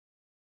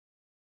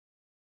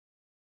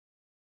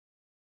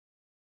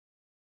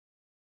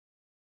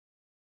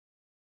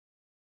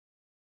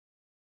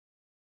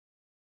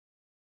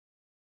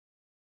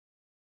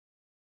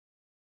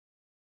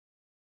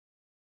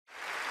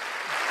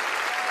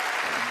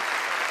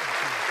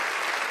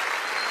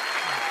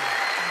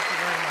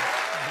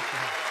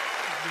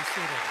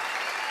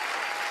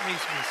Please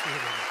be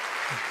seated.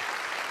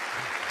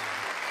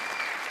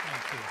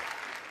 Thank you.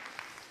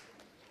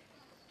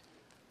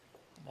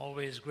 I'm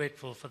always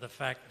grateful for the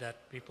fact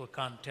that people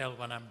can't tell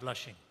when I'm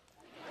blushing.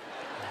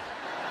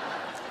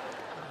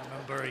 I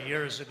remember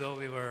years ago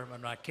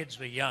when my kids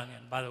were young,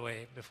 and by the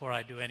way, before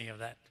I do any of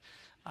that,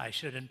 I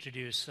should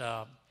introduce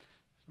some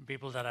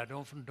people that I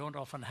don't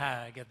often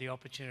get the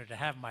opportunity to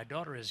have. My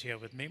daughter is here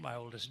with me, my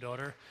oldest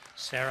daughter,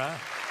 Sarah,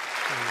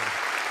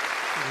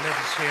 who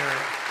lives here.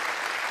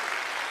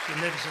 She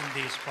lives in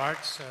these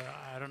parts.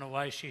 I don't know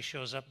why she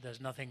shows up.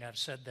 There's nothing I've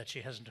said that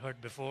she hasn't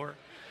heard before,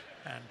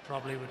 and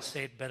probably would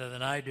say it better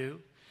than I do.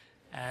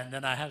 And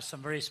then I have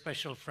some very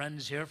special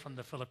friends here from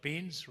the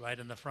Philippines, right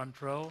in the front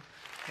row.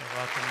 We're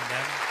welcoming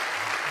them.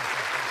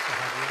 Nice to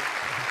have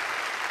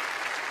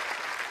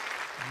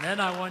you. And then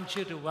I want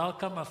you to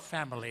welcome a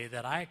family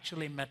that I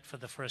actually met for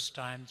the first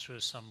time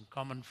through some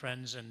common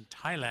friends in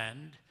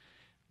Thailand.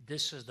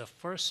 This is the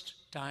first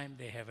time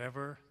they have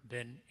ever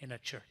been in a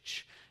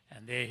church.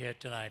 And they're here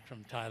tonight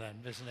from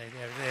Thailand, isn't it?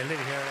 They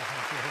live here.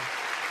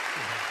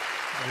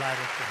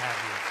 Delighted to have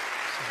you.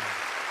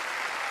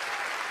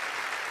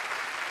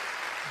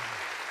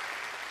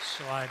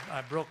 So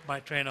I broke my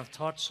train of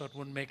thought, so it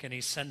wouldn't make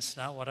any sense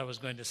now what I was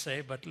going to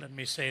say, but let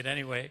me say it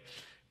anyway.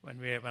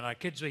 When our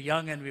kids were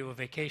young and we were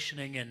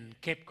vacationing in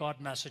Cape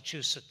Cod,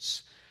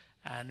 Massachusetts,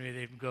 and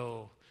we'd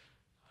go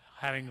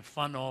having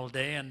fun all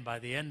day, and by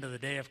the end of the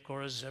day, of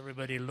course,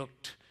 everybody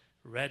looked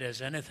red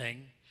as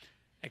anything,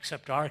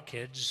 except our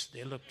kids.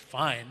 They looked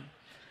fine.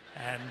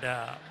 And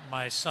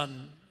my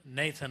son,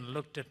 Nathan,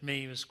 looked at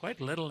me. He was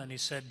quite little, and he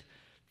said,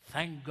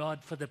 "Thank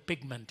God for the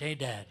pigment, eh,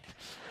 Dad?"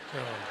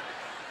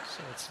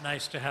 So it's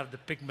nice to have the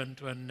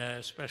pigment,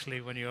 especially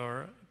when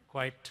you're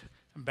quite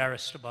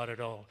embarrassed about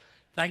it all.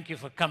 Thank you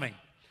for coming.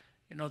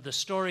 You know, the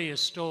story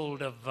is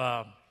told of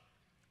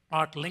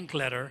Art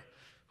Linkletter,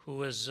 who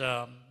was,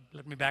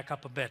 let me back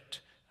up a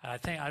bit. I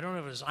don't know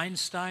if it was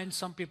Einstein.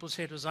 Some people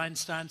say it was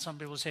Einstein. Some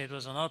people say it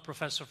was another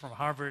professor from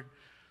Harvard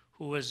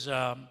who was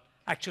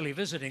actually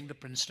visiting the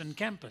Princeton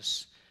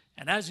campus.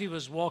 And as he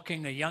was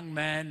walking, a young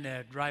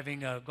man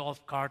driving a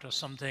golf cart or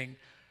something,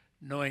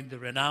 knowing the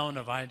renown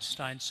of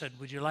Einstein, said,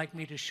 "Would you like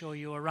me to show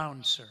you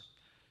around, sir?"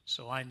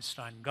 So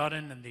Einstein got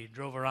in and he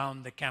drove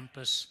around the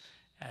campus.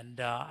 And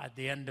at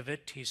the end of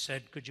it, he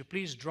said, "Could you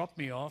please drop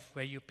me off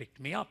where you picked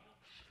me up?"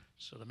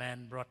 So the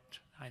man brought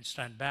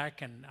Einstein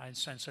back, and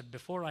Einstein said,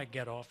 "Before I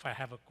get off, I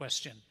have a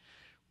question.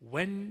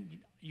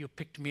 When you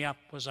picked me up,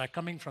 was I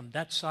coming from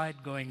that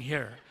side going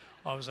here,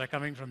 or was I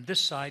coming from this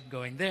side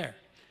going there?"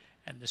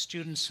 And the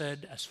student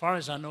said, "As far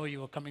as I know,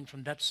 you were coming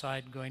from that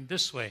side going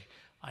this way."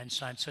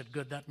 Einstein said,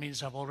 "Good, that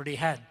means I've already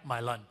had my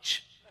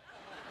lunch."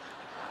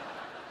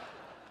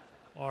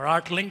 Or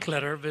Art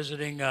Linkletter,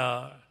 visiting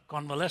a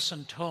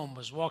convalescent home,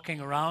 was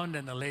walking around,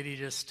 and a lady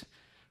just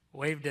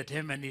waved at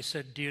him, and he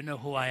said, "Do you know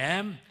who I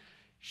am?"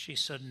 She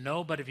said,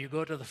 "No, but if you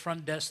go to the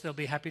front desk, they'll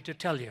be happy to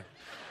tell you."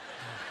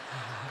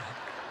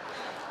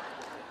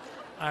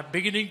 I'm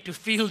beginning to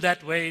feel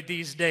that way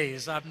these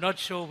days. I'm not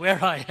sure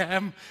where I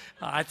am.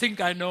 I think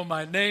I know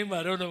my name.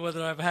 I don't know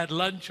whether I've had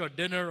lunch or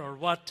dinner or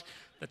what.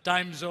 The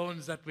time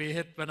zones that we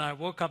hit when I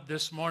woke up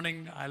this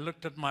morning, I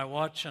looked at my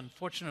watch.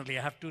 Unfortunately,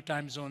 I have 2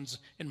 time zones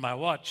in my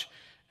watch.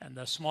 And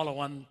the smaller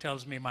one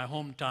tells me my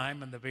home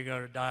time, and the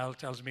bigger dial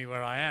tells me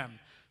where I am.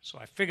 So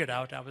I figured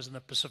out I was in the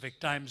Pacific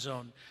time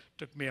zone.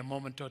 Took me a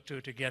moment or two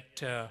to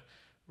get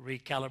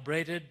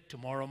recalibrated.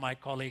 Tomorrow, my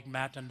colleague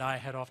Matt and I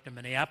head off to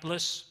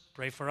Minneapolis.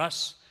 Pray for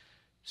us.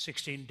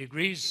 16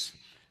 degrees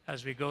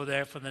as we go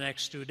there for the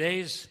next 2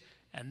 days.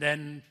 And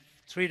then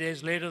 3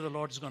 days later, the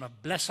Lord's going to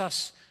bless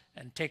us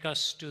and take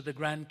us to the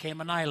Grand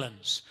Cayman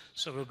Islands.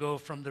 So we'll go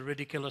from the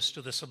ridiculous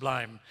to the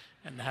sublime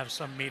and have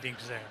some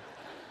meetings there.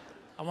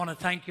 I want to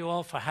thank you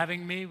all for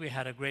having me. We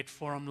had a great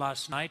forum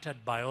last night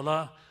at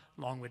Biola,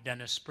 along with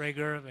Dennis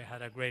Prager. We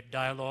had a great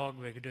dialogue.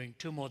 We're doing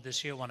 2 more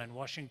this year, one in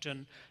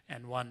Washington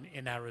and one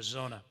in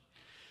Arizona.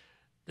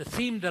 The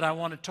theme that I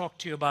want to talk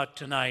to you about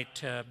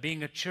tonight,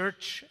 being a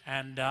church,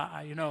 and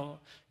you know,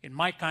 in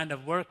my kind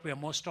of work, we are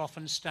most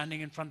often standing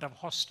in front of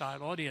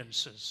hostile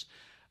audiences.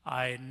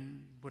 I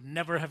would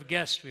never have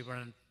guessed we were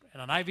in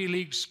an Ivy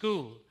League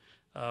school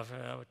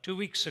 2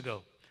 weeks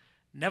ago.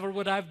 Never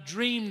would I have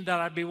dreamed that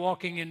I'd be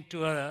walking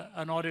into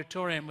an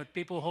auditorium with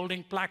people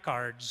holding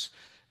placards,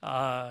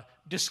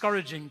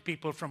 discouraging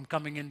people from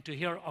coming in to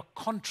hear a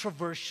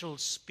controversial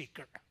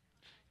speaker.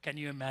 Can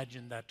you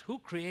imagine that? Who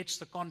creates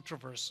the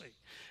controversy?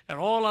 And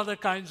all other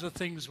kinds of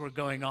things were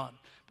going on.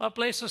 But the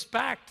place was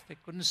packed. They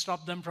couldn't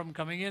stop them from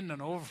coming in, and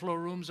overflow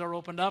rooms are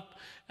opened up,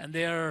 and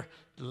they're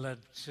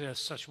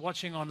such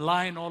watching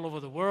online all over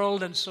the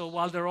world. And so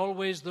while there are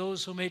always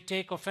those who may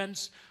take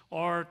offense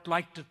or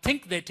like to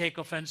think they take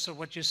offense at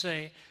what you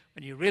say,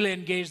 when you really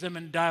engage them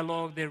in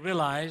dialogue, they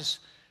realize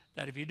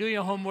that if you do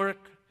your homework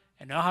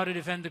and know how to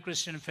defend the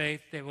Christian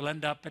faith, they will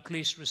end up at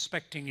least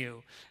respecting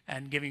you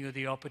and giving you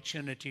the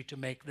opportunity to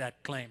make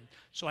that claim.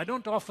 So I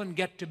don't often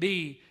get to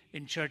be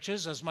in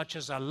churches as much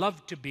as I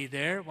love to be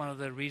there. One of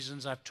the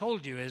reasons I've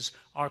told you is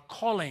our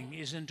calling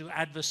is into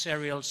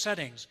adversarial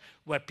settings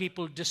where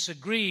people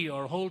disagree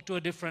or hold to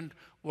a different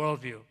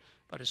worldview.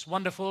 But it's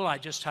wonderful. I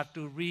just have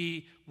to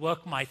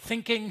rework my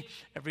thinking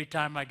every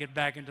time I get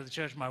back into the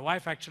church. My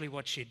wife, actually,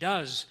 what she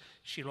does,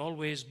 she'll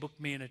always book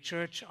me in a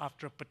church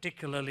after a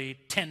particularly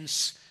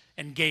tense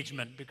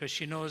engagement because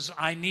she knows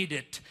I need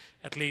it,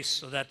 at least,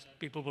 so that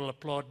people will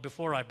applaud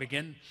before I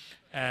begin.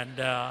 And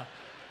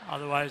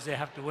otherwise, they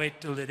have to wait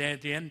till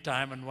the end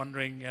time and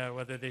wondering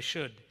whether they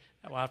should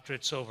after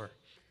it's over.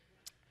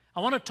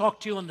 I want to talk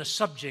to you on the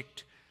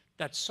subject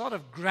that's sort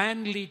of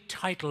grandly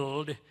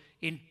titled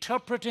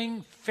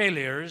Interpreting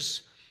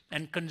Failures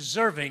and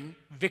Conserving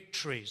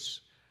Victories.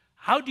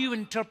 How do you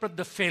interpret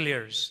the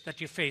failures that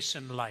you face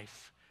in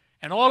life?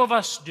 And all of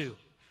us do.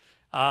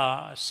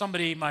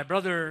 My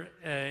brother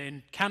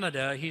in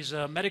Canada, he's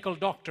a medical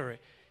doctor.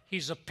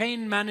 He's a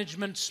pain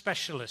management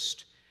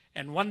specialist.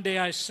 And one day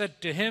I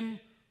said to him,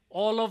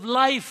 all of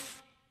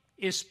life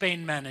is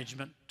pain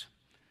management.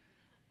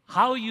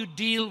 How you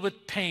deal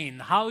with pain,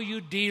 how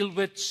you deal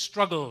with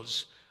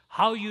struggles,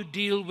 how you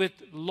deal with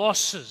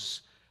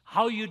losses,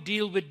 how you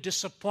deal with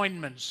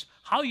disappointments,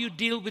 how you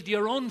deal with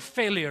your own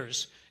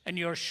failures and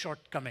your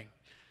shortcomings.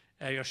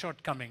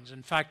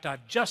 In fact,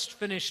 I've just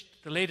finished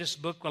the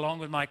latest book along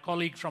with my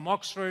colleague from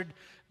Oxford,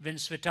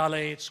 Vince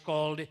Vitale. It's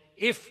called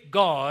If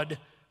God,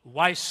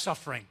 Why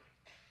Suffering?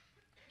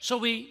 So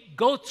we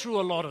go through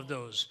a lot of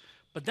those.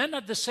 But then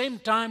at the same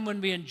time, when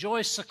we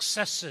enjoy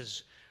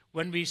successes,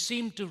 when we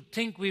seem to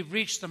think we've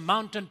reached the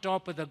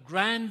mountaintop with a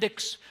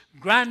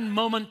grand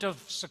moment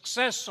of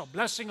success or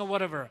blessing or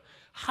whatever,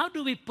 how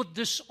do we put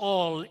this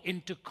all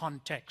into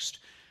context?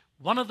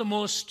 One of the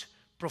most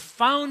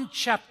profound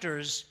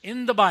chapters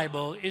in the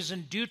Bible is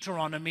in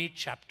Deuteronomy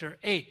chapter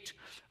 8.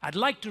 I'd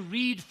like to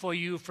read for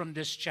you from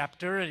this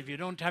chapter, and if you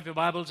don't have your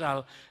Bibles,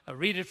 I'll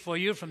read it for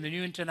you from the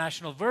New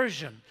International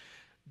Version.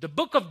 The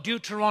book of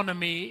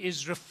Deuteronomy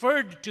is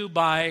referred to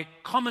by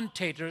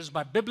commentators,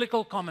 by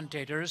biblical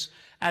commentators,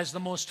 as the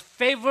most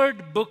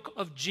favored book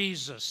of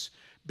Jesus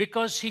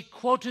because he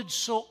quoted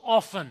so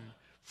often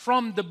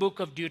from the book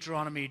of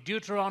Deuteronomy.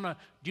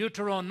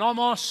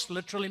 Deuteronomos,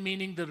 literally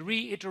meaning the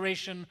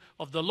reiteration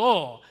of the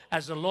law,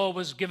 as the law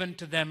was given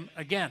to them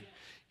again.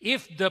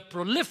 If the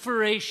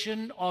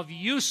proliferation of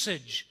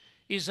usage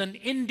is an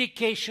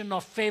indication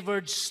of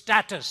favored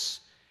status,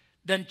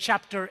 then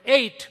chapter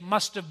 8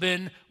 must have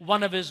been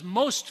one of his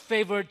most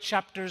favored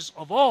chapters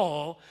of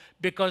all,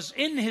 because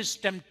in his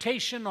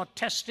temptation or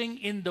testing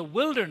in the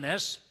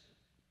wilderness,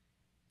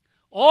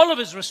 all of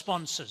his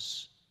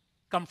responses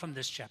come from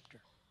this chapter.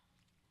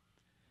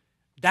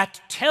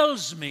 That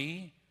tells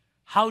me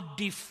how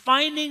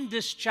defining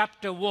this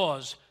chapter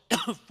was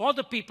for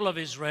the people of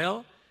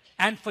Israel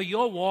and for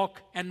your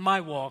walk and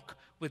my walk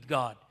with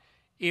God.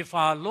 If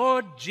our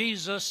Lord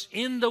Jesus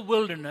in the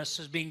wilderness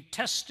is being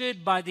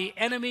tested by the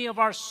enemy of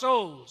our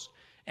souls,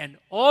 and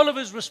all of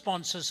his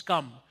responses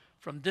come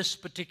from this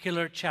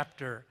particular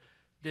chapter,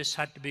 this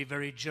had to be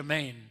very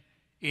germane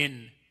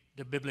in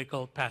the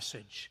biblical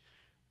passage.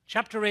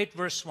 Chapter 8,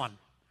 verse 1.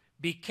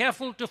 Be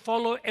careful to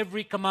follow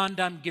every command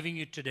I'm giving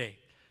you today,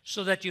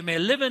 so that you may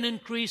live and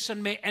increase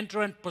and may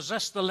enter and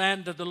possess the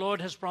land that the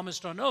Lord has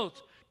promised on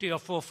oath to your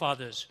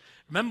forefathers.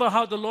 Remember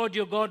how the Lord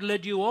your God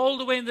led you all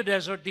the way in the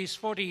desert these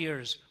 40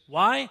 years.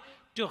 Why?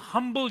 To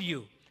humble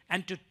you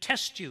and to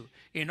test you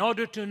in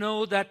order to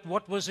know that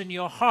what was in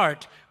your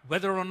heart,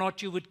 whether or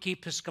not you would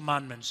keep his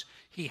commandments.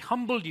 He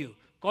humbled you,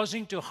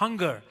 causing to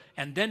hunger,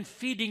 and then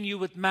feeding you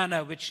with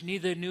manna, which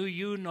neither knew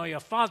you nor your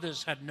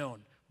fathers had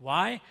known.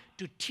 Why?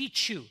 To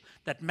teach you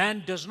that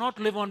man does not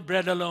live on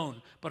bread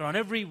alone, but on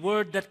every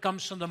word that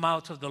comes from the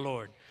mouth of the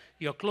Lord.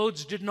 Your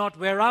clothes did not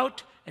wear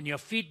out, and your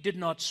feet did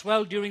not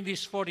swell during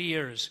these 40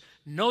 years.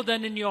 Know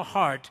then in your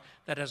heart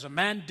that as a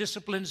man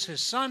disciplines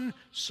his son,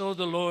 so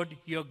the Lord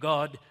your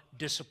God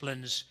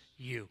disciplines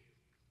you.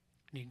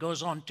 And he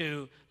goes on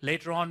to,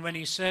 later on when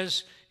he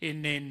says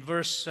in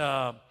verse,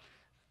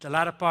 the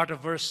latter part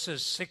of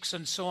verses 6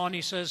 and so on,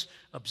 he says,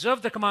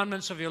 observe the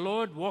commandments of your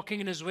Lord, walking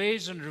in his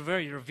ways and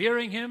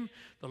revering him.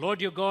 The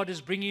Lord your God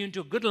is bringing you into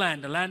a good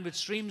land, a land with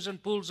streams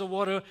and pools of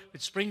water,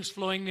 with springs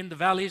flowing in the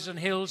valleys and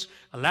hills,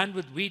 a land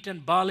with wheat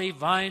and barley,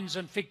 vines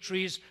and fig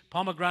trees,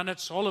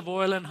 pomegranates, olive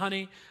oil and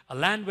honey, a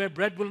land where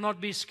bread will not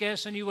be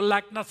scarce and you will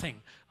lack nothing,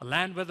 a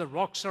land where the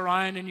rocks are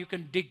iron and you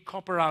can dig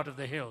copper out of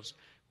the hills.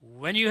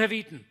 When you have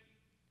eaten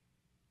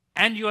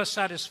and you are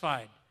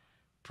satisfied,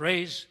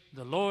 praise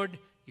the Lord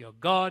your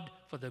God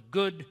for the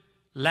good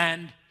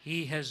land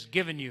he has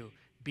given you.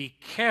 Be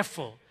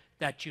careful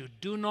that you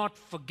do not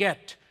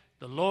forget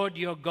the Lord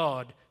your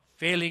God,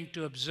 failing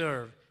to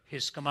observe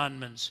his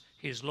commandments,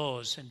 his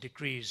laws and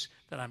decrees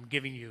that I'm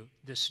giving you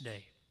this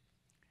day.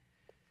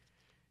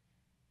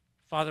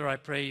 Father, I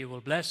pray you will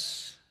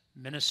bless,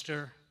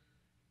 minister,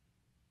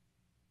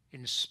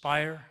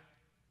 inspire,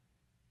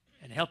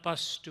 and help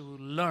us to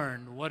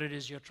learn what it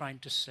is you're trying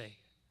to say,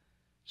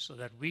 so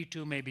that we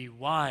too may be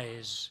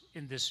wise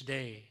in this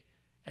day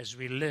as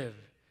we live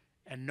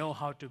and know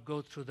how to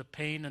go through the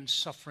pain and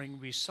suffering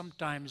we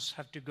sometimes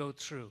have to go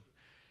through,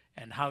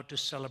 and how to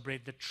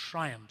celebrate the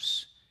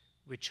triumphs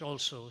which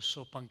also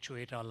so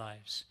punctuate our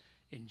lives.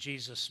 In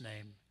Jesus'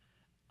 name,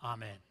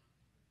 amen.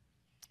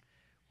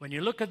 When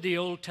you look at the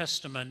Old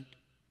Testament,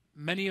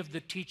 many of the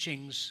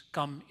teachings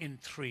come in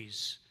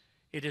threes.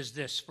 It is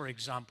this, for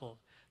example,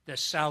 their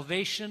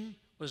salvation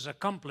was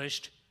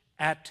accomplished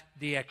at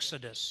the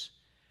Exodus.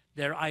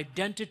 Their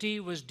identity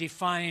was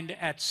defined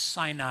at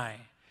Sinai,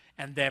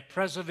 and their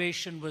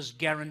preservation was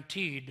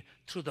guaranteed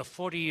through the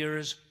 40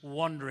 years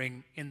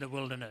wandering in the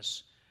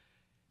wilderness.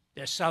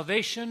 Their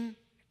salvation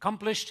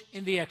accomplished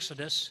in the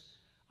Exodus,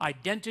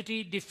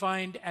 identity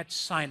defined at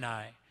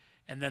Sinai,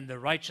 and then the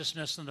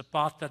righteousness and the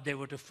path that they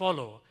were to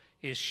follow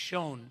is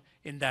shown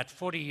in that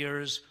 40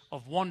 years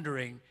of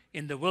wandering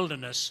in the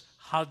wilderness,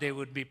 how they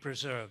would be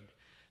preserved.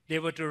 They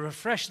were to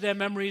refresh their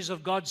memories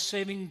of God's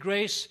saving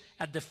grace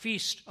at the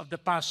feast of the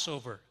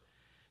Passover.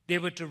 They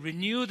were to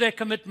renew their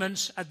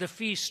commitments at the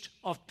feast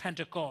of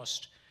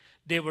Pentecost.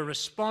 They were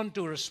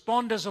to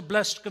respond as a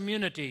blessed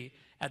community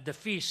at the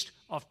Feast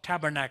of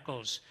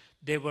Tabernacles.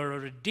 They were a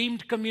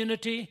redeemed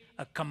community,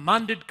 a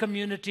commanded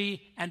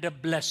community, and a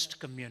blessed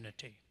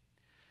community.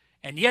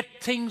 And yet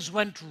things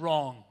went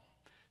wrong.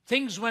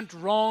 Things went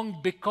wrong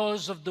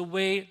because of the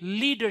way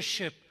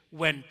leadership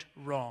went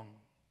wrong.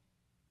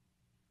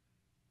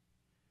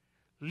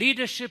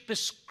 Leadership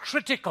is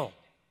critical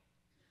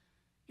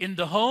in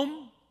the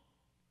home,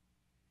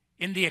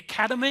 in the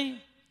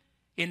academy,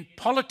 in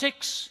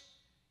politics,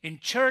 in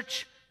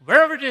church,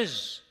 wherever it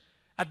is.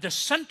 At the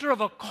center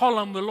of a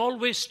column will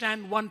always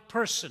stand one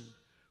person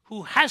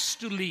who has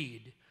to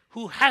lead,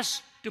 who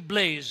has to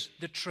blaze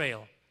the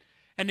trail.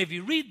 And if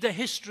you read the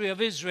history of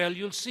Israel,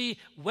 you'll see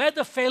where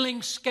the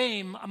failings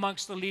came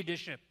amongst the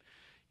leadership.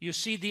 You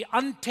see the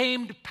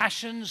untamed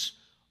passions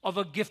of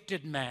a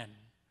gifted man,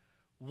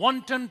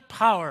 wanton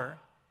power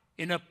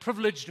in a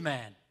privileged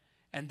man,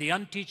 and the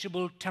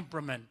unteachable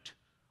temperament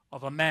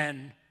of a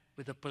man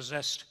with a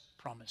possessed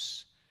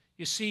promise.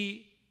 You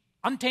see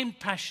untamed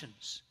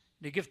passions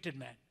in a gifted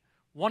man,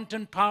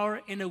 wanton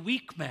power in a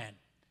weak man,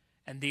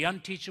 and the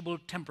unteachable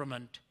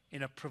temperament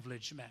in a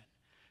privileged man.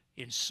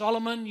 In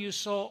Solomon, you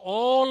saw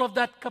all of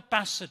that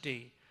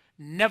capacity,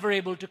 never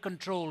able to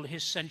control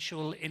his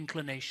sensual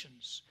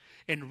inclinations.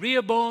 In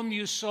Rehoboam,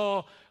 you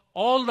saw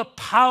all the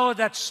power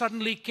that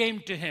suddenly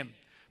came to him,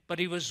 but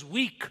he was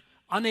weak,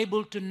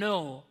 unable to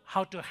know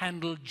how to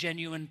handle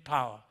genuine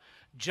power.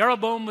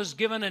 Jeroboam was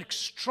given an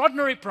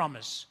extraordinary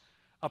promise,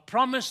 a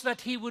promise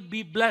that he would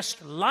be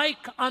blessed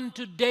like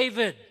unto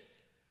David.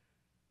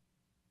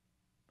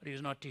 But he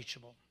was not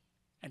teachable,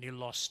 and he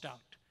lost out.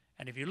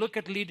 And if you look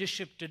at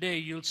leadership today,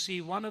 you'll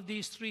see one of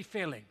these three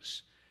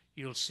failings.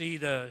 You'll see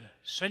the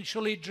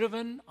sensually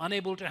driven,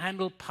 unable to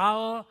handle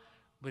power,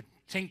 with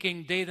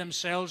thinking they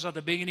themselves are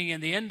the beginning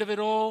and the end of it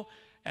all,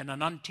 and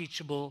an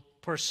unteachable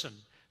person.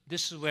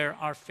 This is where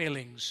our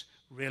failings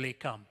really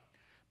come.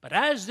 But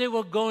as they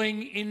were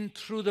going in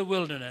through the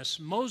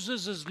wilderness,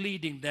 Moses is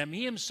leading them.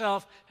 He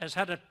himself has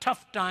had a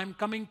tough time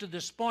coming to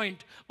this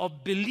point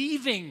of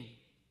believing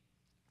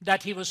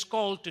that he was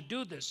called to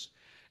do this.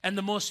 And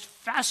the most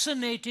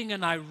fascinating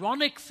and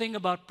ironic thing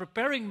about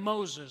preparing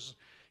Moses,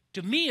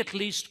 to me at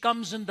least,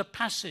 comes in the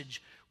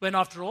passage when,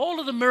 after all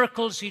of the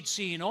miracles he'd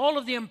seen, all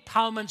of the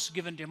empowerments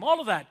given to him,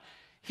 all of that,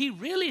 he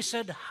really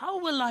said, how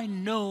will I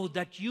know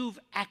that you've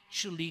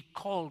actually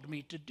called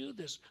me to do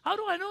this? How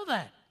do I know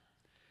that?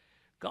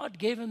 God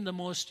gave him the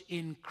most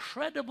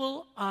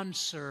incredible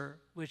answer,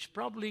 which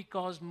probably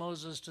caused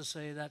Moses to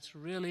say, that's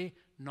really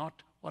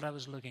not what I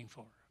was looking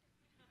for.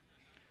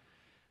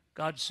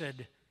 God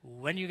said,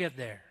 when you get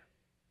there,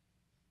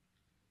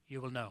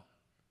 you will know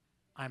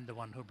I'm the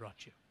one who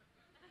brought you.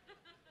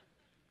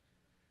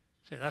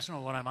 Say, that's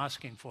not what I'm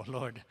asking for,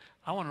 Lord.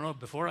 I want to know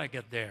before I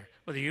get there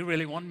whether you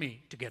really want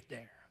me to get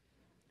there.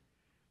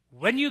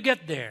 When you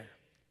get there,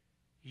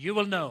 you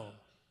will know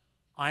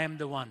I am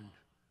the one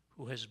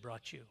who has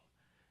brought you.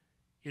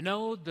 You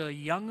know, the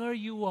younger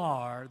you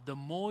are, the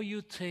more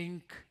you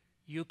think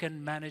you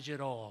can manage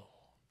it all.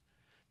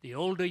 The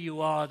older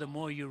you are, the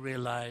more you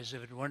realize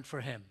if it weren't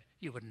for him,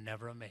 you would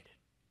never have made it.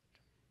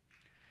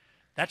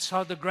 That's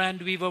how the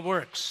grand weaver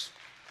works.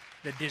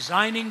 The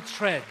designing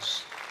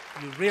threads,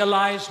 you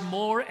realize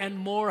more and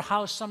more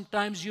how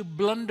sometimes you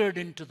blundered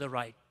into the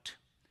right.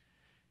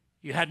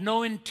 You had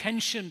no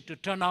intention to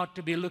turn out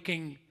to be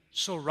looking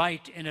so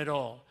right in it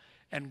all,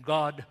 and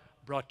God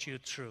brought you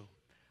through.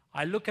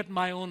 I look at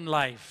my own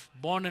life,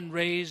 born and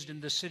raised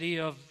in the city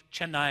of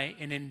Chennai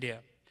in India,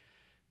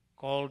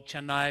 called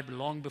Chennai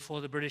long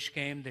before the British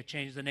came. They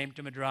changed the name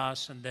to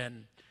Madras, and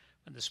then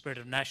when the spirit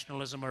of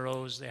nationalism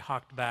arose, they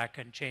harked back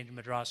and changed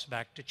Madras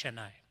back to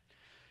Chennai.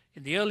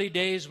 In the early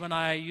days when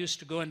I used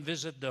to go and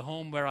visit the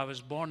home where I was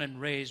born and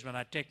raised, when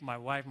I'd take my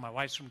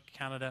wife's from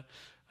Canada,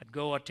 I'd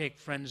go or take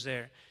friends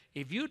there.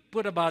 if you'd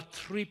put about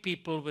 3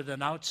 people with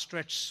an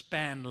outstretched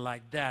span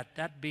like that,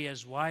 that'd be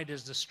as wide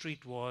as the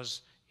street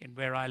was in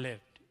where I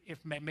lived, if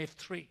maybe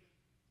 3.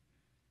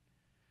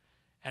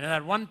 And in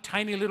that one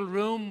tiny little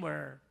room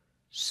where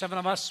 7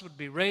 of us would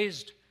be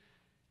raised,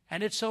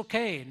 and it's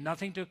okay,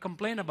 nothing to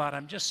complain about.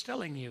 I'm just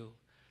telling you,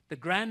 the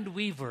Grand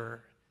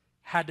Weaver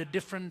had a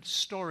different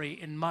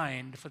story in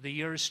mind for the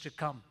years to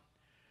come,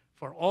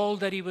 for all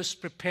that he was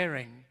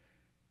preparing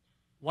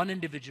one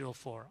individual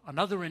for,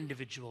 another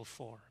individual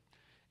for.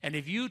 And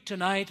if you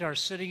tonight are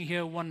sitting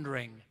here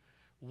wondering,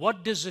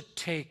 what does it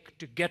take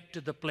to get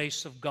to the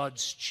place of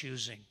God's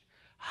choosing?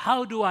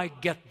 How do I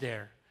get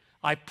there?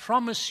 I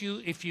promise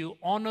you, if you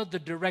honor the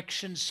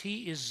directions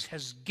He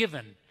has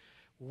given,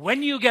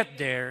 when you get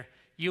there,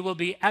 you will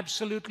be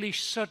absolutely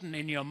certain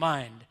in your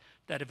mind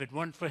that if it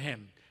weren't for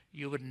Him,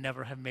 you would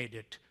never have made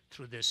it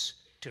through this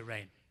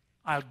terrain.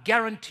 I'll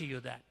guarantee you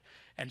that.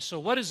 And so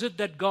what is it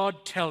that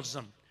God tells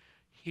them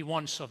He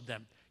wants of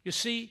them? You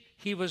see,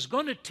 He was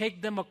going to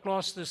take them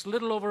across this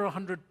little over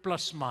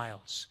 100+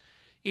 miles.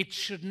 It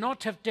should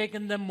not have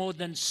taken them more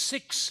than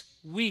 6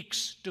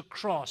 weeks to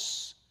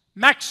cross,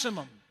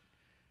 maximum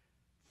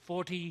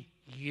 40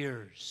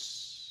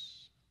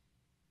 years.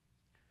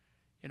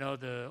 You know,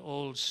 the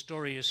old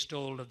story is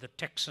told of the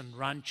Texan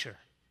rancher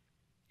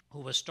who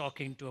was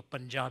talking to a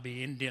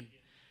Punjabi Indian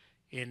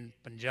in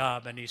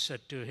Punjab, and he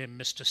said to him,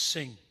 "Mr.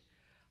 Singh,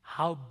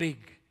 how big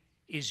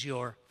is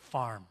your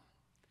farm?"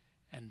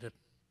 And the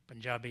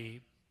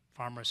Punjabi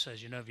farmer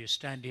says, "You know, if you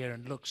stand here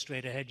and look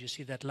straight ahead, you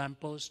see that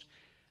lamppost?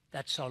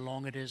 That's how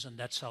long it is and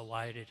that's how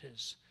wide it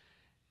is."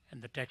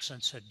 And the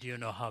Texan said, "Do you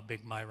know how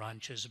big my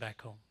ranch is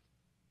back home?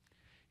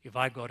 If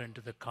I got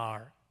into the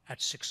car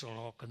at 6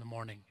 o'clock in the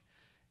morning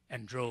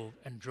and drove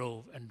and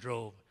drove and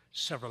drove,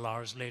 several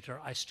hours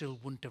later, I still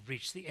wouldn't have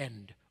reached the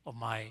end of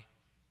my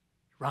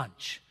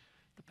ranch."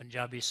 The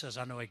Punjabi says,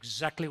 "I know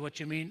exactly what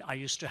you mean. I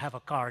used to have a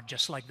car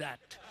just like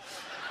that."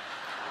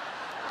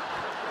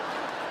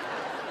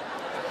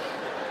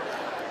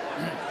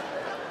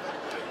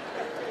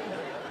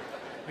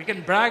 We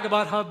can brag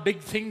about how big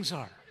things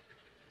are,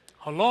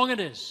 how long it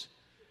is.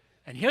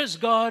 And here's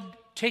God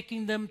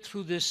taking them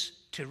through this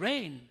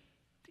terrain.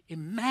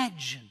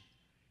 Imagine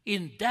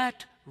in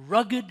that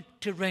rugged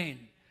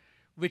terrain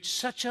with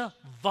such a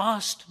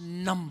vast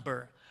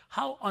number,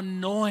 how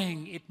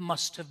annoying it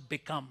must have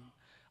become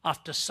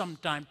after some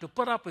time to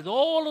put up with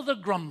all of the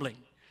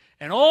grumbling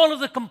and all of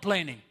the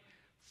complaining.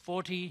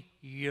 40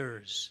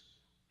 years.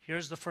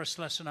 Here's the first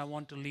lesson I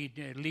want to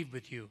leave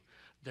with you.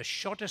 The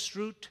shortest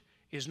route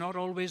is not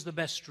always the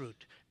best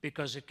route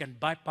because it can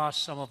bypass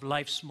some of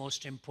life's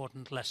most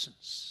important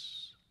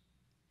lessons.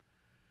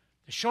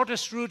 The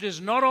shortest route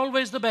is not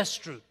always the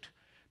best route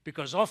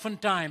because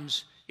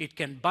oftentimes it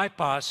can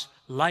bypass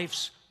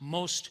life's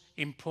most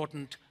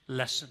important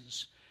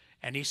lessons.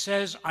 And he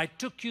says, "I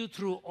took you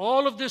through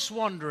all of this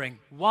wandering."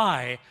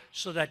 Why?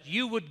 So that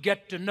you would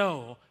get to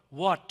know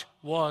what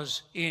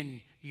was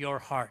in your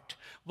heart.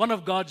 One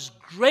of God's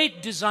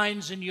great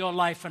designs in your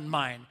life and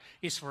mine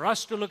is for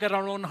us to look at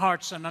our own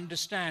hearts and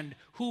understand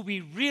who we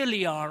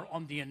really are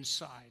on the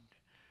inside.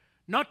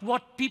 Not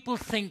what people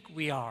think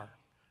we are,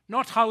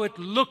 not how it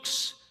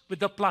looks with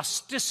the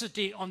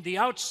plasticity on the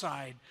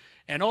outside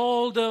and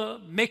all the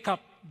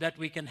makeup that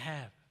we can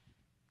have.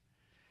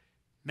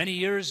 Many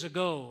years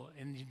ago,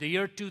 in the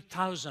year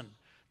 2000,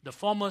 the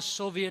former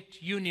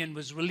Soviet Union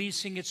was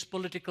releasing its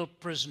political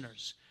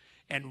prisoners.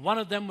 And one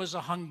of them was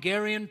a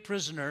Hungarian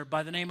prisoner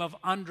by the name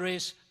of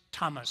András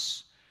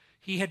Tamas.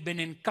 He had been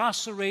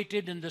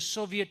incarcerated in the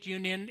Soviet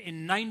Union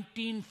in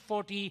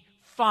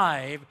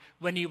 1945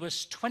 when he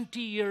was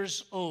 20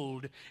 years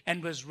old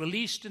and was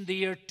released in the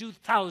year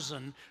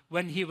 2000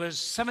 when he was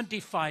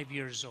 75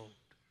 years old.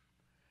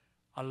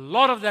 A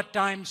lot of that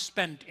time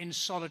spent in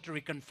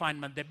solitary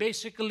confinement. They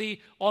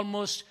basically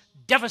almost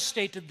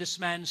devastated this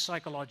man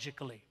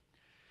psychologically.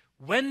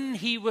 When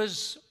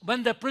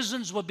the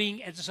prisons were being,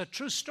 it's a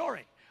true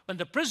story, when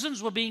the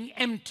prisons were being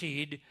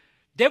emptied,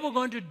 they were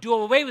going to do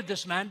away with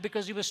this man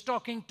because he was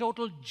talking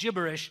total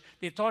gibberish.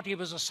 They thought he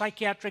was a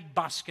psychiatric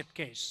basket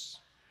case.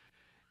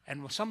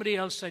 And somebody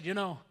else said, "You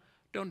know,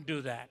 don't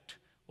do that.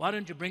 Why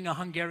don't you bring a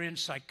Hungarian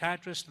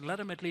psychiatrist and let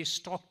him at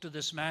least talk to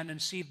this man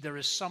and see if there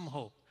is some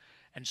hope?"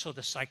 And so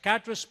the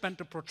psychiatrist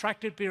spent a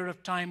protracted period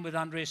of time with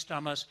András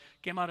Tamas,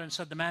 came out and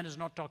said, "The man is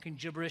not talking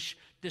gibberish.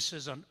 This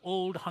is an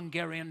old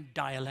Hungarian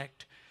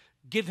dialect.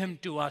 Give him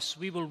to us.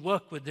 We will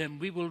work with him.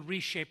 We will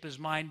reshape his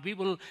mind. We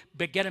will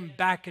get him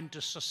back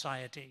into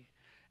society."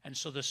 And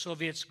so the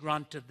Soviets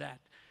granted that.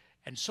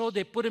 And so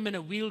they put him in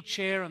a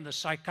wheelchair and the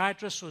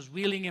psychiatrist was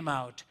wheeling him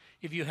out.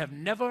 If you have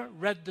never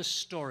read the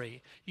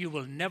story, you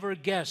will never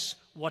guess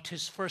what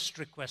his first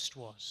request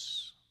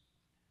was.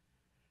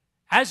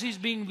 As he's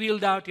being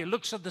wheeled out, he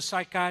looks at the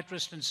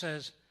psychiatrist and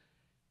says,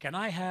 "Can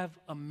I have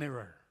a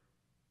mirror?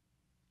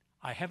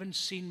 I haven't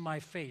seen my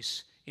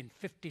face in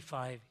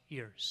 55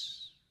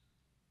 years.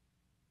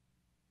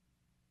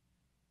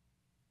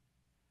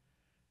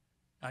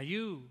 Now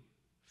you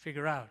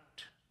figure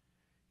out,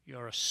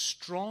 you're a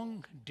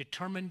strong,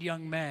 determined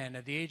young man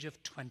at the age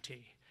of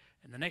 20,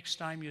 And the next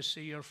time you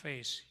see your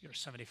face, you're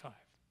 75.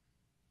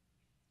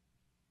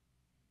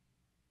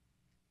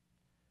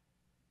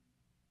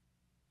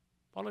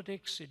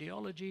 Politics,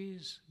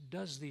 ideologies,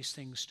 does these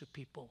things to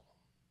people.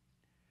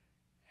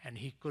 And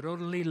he could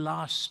only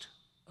last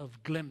a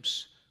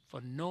glimpse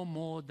for no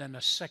more than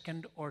a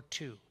second or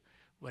two.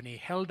 When he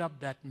held up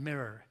that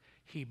mirror,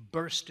 he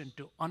burst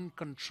into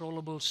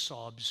uncontrollable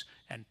sobs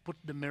and put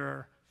the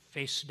mirror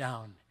face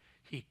down.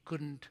 He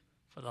couldn't,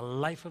 for the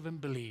life of him,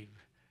 believe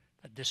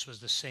that this was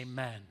the same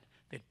man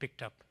they'd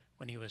picked up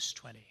when he was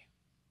 20.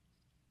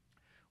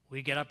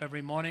 We get up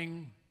every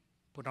morning,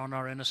 put on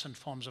our innocent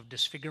forms of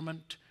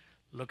disfigurement,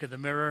 look at the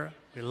mirror,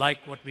 we like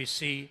what we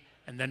see,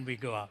 and then we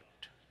go out.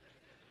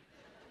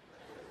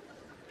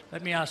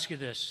 Let me ask you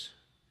this.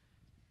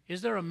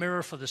 Is there a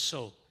mirror for the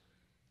soul?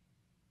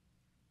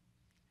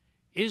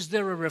 Is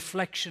there a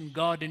reflection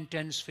God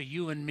intends for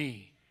you and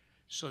me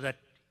so that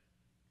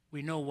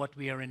we know what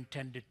we are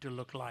intended to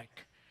look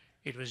like?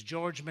 It was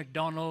George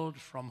MacDonald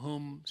from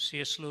whom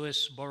C.S.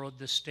 Lewis borrowed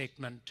this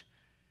statement,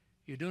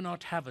 "You do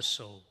not have a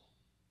soul.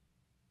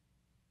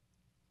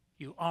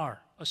 You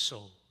are a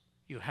soul.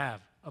 You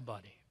have a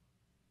body."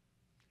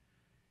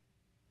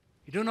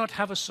 You do not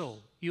have a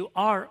soul. You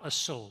are a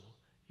soul.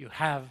 You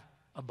have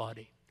a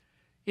body.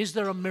 Is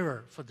there a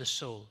mirror for the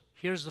soul?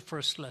 Here's the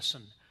first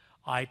lesson.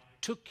 I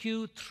took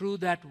you through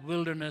that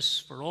wilderness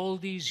for all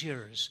these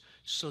years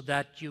so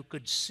that you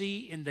could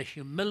see in the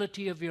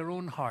humility of your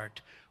own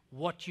heart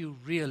what you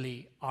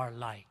really are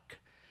like.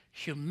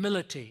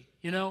 Humility.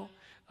 You know,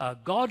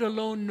 God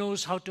alone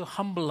knows how to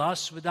humble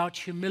us without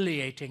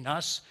humiliating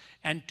us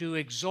and to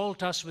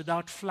exalt us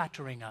without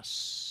flattering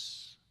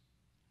us.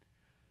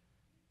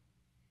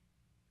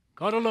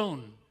 God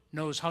alone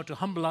knows how to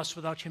humble us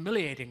without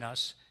humiliating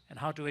us and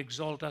how to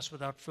exalt us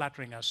without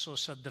flattering us. So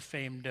said the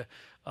famed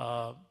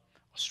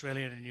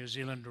Australian and New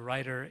Zealand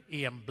writer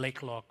E.M.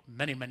 Blakelock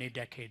many, many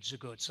decades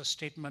ago. It's a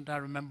statement I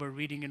remember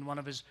reading in one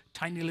of his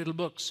tiny little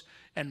books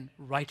and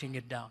writing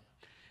it down.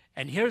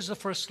 And here's the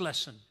first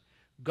lesson.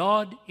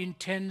 God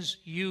intends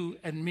you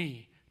and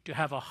me to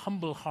have a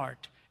humble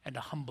heart and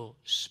a humble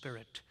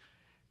spirit.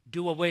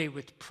 Do away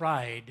with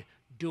pride.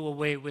 Do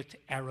away with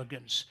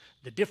arrogance.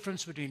 The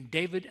difference between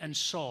David and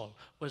Saul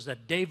was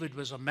that David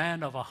was a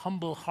man of a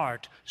humble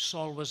heart.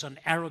 Saul was an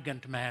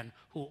arrogant man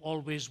who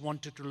always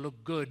wanted to look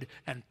good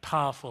and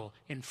powerful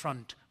in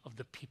front of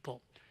the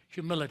people.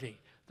 Humility.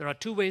 There are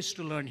two ways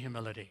to learn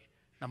humility.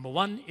 Number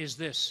one is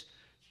this,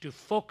 to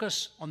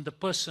focus on the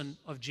person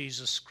of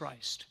Jesus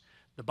Christ.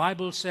 The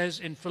Bible says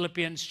in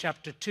Philippians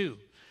chapter 2,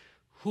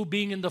 who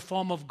being in the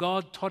form of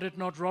God thought it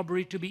not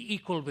robbery to be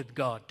equal with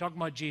God, talking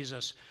about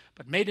Jesus,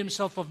 but made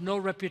himself of no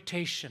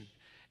reputation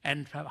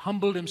and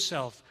humbled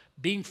himself,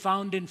 being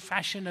found in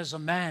fashion as a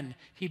man,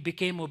 he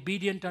became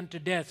obedient unto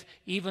death,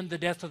 even the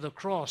death of the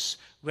cross.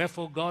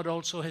 Wherefore God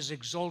also has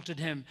exalted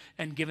him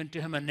and given to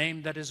him a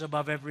name that is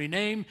above every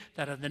name,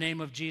 that at the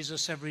name of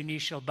Jesus every knee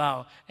shall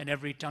bow and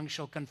every tongue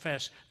shall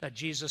confess that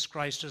Jesus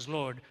Christ is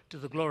Lord, to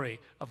the glory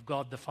of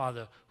God the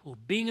Father, who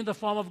being in the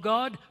form of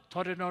God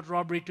thought it not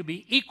robbery to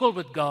be equal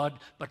with God,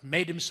 but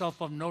made himself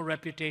of no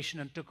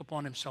reputation and took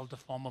upon himself the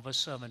form of a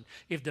servant.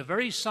 If the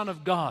very Son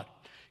of God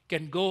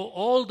can go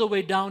all the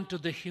way down to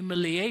the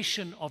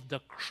humiliation of the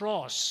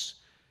cross,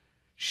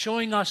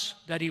 showing us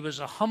that he was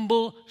a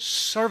humble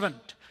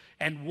servant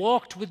and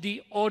walked with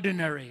the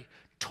ordinary,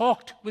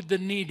 talked with the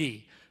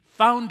needy,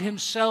 found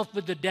himself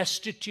with the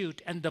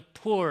destitute and the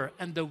poor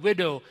and the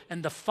widow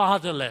and the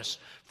fatherless,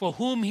 for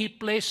whom he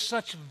placed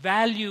such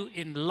value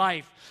in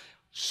life.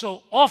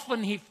 So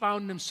often he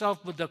found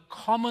himself with the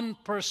common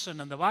person,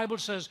 and the Bible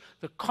says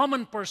the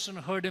common person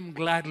heard him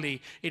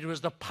gladly. It was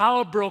the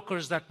power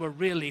brokers that were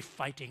really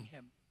fighting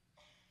him.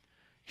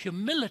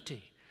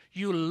 Humility.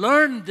 You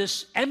learn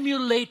this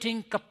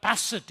emulating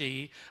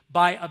capacity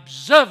by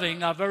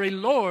observing our very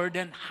Lord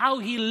and how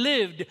he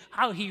lived,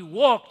 how he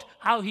walked,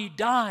 how he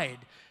died.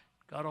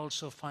 God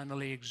also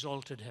finally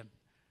exalted him,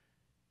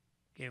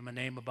 gave him a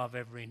name above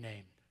every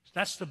name.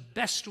 That's the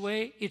best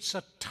way. It's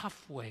a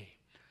tough way.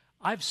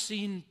 I've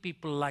seen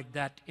people like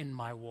that in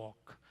my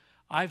walk.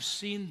 I've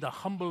seen the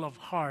humble of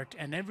heart,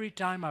 and every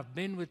time I've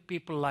been with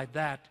people like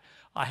that,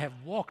 I have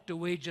walked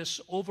away just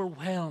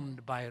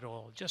overwhelmed by it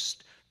all.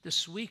 Just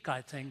this week,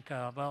 I think,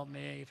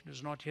 if it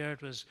was not here,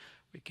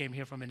 we came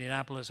here from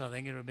Indianapolis, I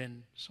think it would have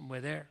been somewhere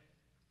there.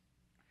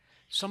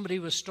 Somebody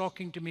was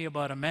talking to me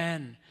about a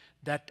man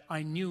that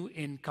I knew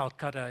in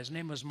Calcutta. His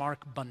name was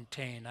Mark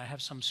Buntain. I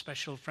have some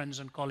special friends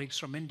and colleagues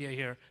from India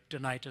here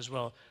tonight as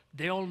well.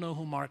 They all know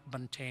who Mark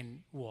Buntain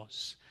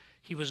was.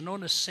 He was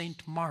known as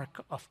Saint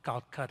Mark of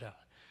Calcutta.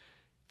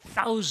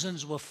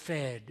 Thousands were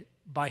fed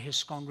by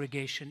his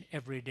congregation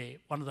every day.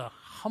 One of the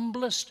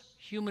humblest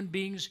human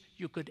beings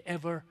you could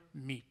ever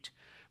meet.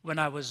 When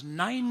I was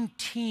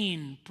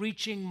 19,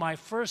 preaching my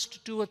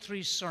first 2 or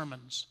 3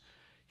 sermons,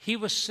 he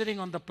was sitting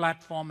on the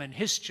platform in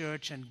his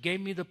church and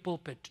gave me the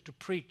pulpit to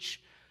preach.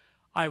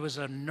 I was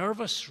a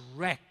nervous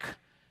wreck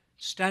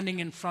standing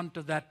in front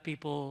of that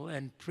people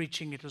and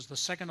preaching. It was the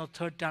second or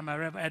third time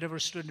I'd ever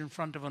stood in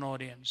front of an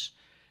audience.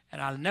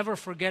 And I'll never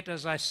forget,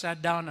 as I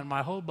sat down and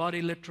my whole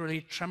body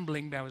literally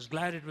trembling, but I was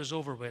glad it was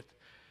over with,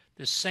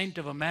 this saint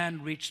of a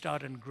man reached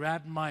out and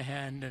grabbed my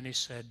hand and he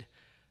said,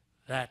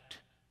 "That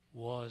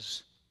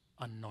was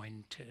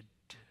anointed."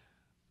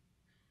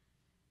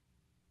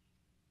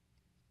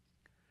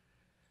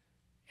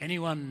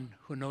 Anyone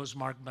who knows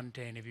Mark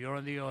Buntain, if you're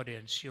in the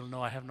audience, you'll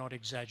know I have not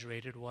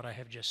exaggerated what I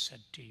have just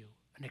said to you.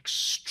 An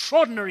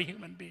extraordinary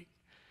human being.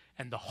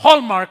 And the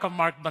hallmark of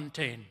Mark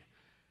Buntain,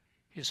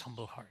 his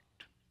humble heart,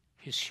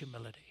 his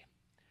humility.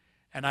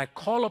 And I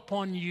call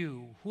upon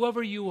you,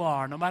 whoever you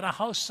are, no matter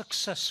how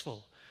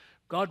successful,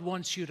 God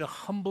wants you to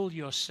humble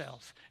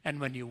yourself.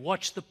 And when you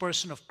watch the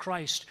person of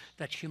Christ,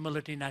 that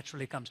humility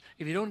naturally comes.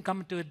 If you don't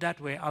come to it that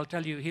way, I'll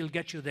tell you, he'll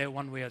get you there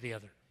one way or the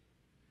other.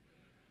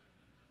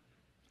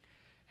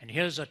 And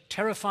here's a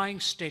terrifying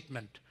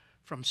statement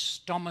from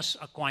Thomas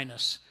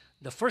Aquinas.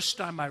 The first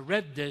time I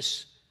read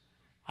this,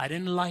 I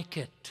didn't like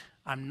it.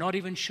 I'm not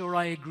even sure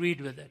I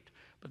agreed with it.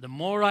 But the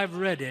more I've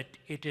read it,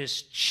 it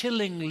is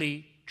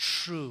chillingly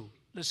true.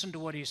 Listen to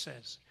what he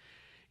says.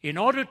 In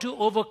order to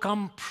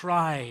overcome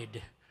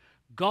pride,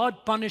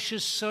 God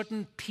punishes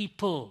certain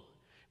people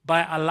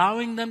by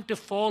allowing them to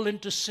fall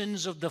into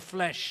sins of the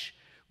flesh,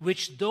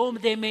 which, though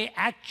they may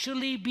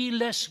actually be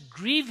less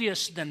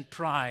grievous than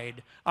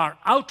pride, are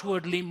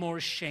outwardly more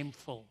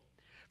shameful.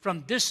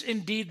 From this,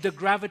 indeed, the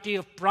gravity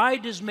of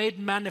pride is made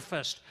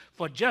manifest.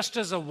 For just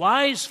as a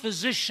wise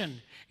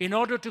physician, in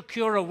order to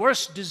cure a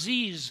worse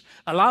disease,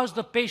 allows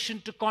the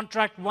patient to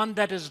contract one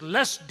that is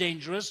less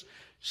dangerous,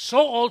 so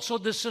also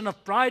the sin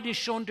of pride is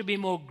shown to be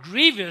more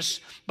grievous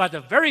by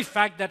the very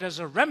fact that as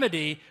a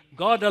remedy,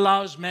 God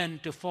allows men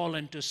to fall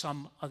into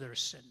some other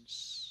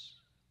sins.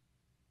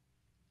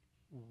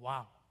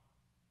 Wow.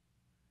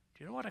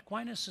 Do you know what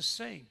Aquinas is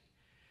saying?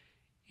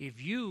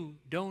 If you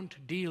don't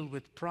deal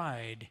with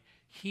pride,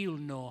 he'll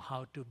know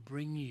how to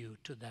bring you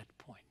to that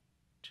point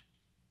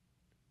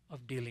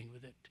of dealing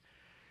with it.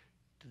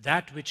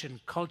 That which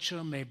in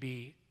culture may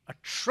be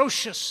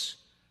atrocious,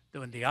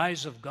 though in the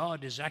eyes of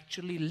God is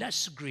actually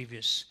less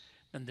grievous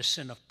than the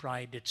sin of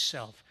pride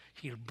itself.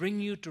 He'll bring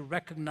you to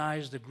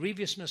recognize the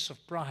grievousness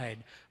of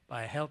pride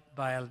by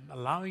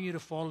allowing you to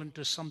fall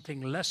into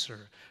something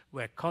lesser,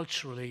 where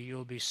culturally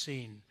you'll be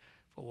seen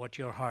for what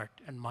your heart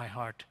and my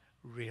heart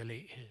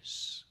really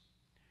is.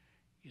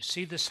 You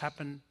see this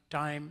happen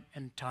time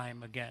and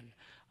time again.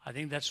 I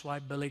think that's why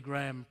Billy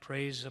Graham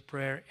prays a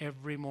prayer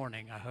every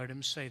morning. I heard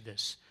him say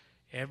this.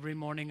 Every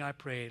morning I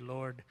pray,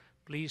 Lord,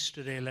 please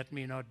today let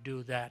me not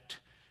do that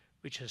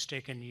which has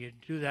taken you,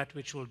 do that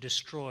which will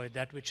destroy,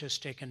 that which has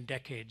taken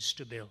decades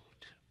to build.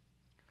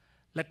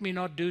 Let me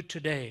not do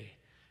today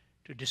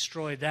to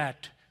destroy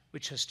that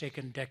which has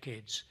taken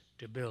decades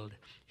to build.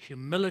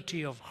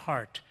 Humility of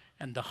heart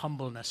and the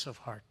humbleness of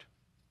heart.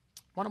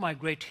 One of my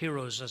great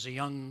heroes as a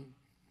young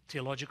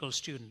theological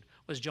student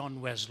was John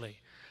Wesley.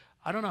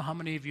 I don't know how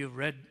many of you have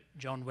read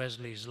John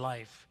Wesley's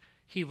life.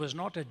 He was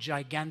not a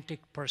gigantic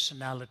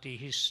personality.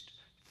 He's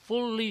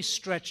fully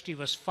stretched. He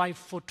was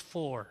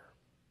 5'4".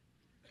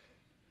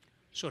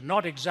 So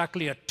not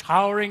exactly a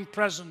towering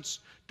presence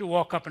to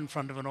walk up in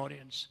front of an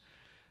audience.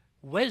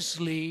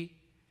 Wesley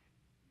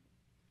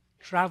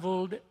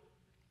traveled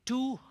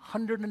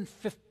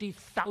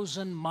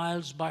 250,000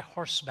 miles by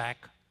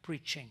horseback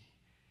preaching.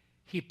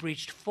 He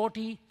preached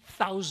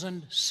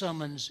 40,000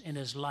 sermons in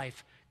his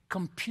life.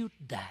 Compute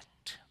that.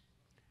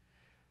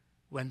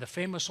 When the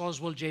famous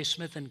Oswald J.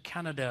 Smith in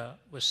Canada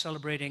was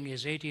celebrating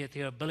his 80th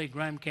year, Billy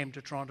Graham came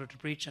to Toronto to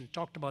preach and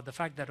talked about the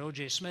fact that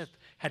O.J. Smith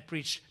had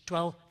preached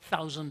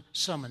 12,000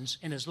 sermons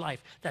in his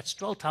life. That's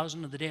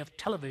 12,000 in the day of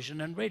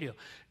television and radio.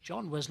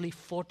 John Wesley,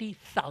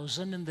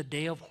 40,000 in the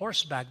day of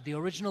horseback, the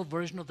original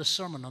version of the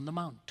Sermon on the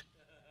Mount.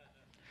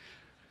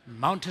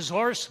 Mount his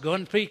horse, go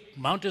and speak.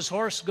 Mount his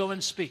horse, go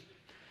and speak.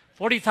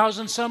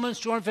 40,000 sermons,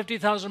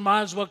 250,000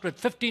 miles, worked with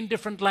 15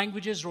 different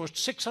languages, wrote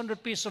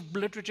 600 pieces of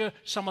literature,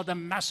 some of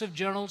them massive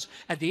journals.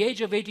 At the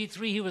age of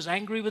 83, he was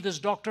angry with his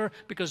doctor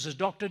because his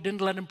doctor didn't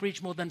let him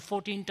preach more than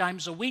 14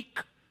 times a week.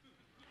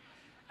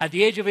 At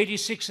the age of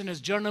 86, in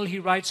his journal, he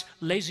writes,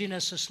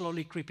 laziness is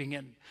slowly creeping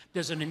in.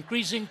 There's an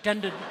increasing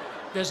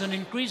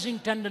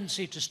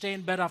tendency to stay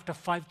in bed after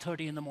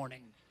 5:30 in the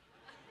morning.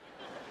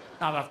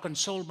 Now, I've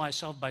consoled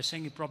myself by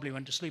saying he probably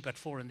went to sleep at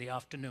 4 in the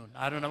afternoon.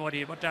 I don't know what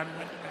time he went to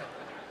bed.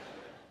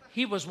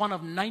 He was one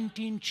of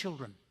 19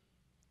 children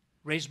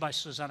raised by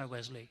Susanna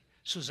Wesley.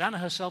 Susanna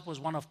herself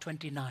was one of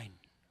 29.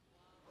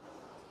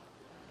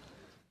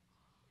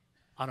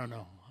 I don't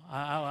know.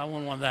 I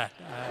wouldn't want that.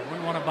 I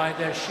wouldn't want to buy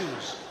their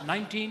shoes.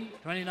 19,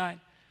 29.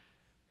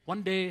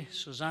 One day,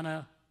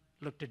 Susanna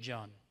looked at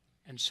John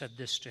and said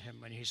this to him.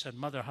 When he said,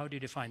 Mother, how do you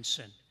define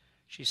sin?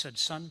 She said,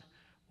 Son,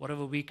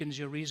 whatever weakens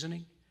your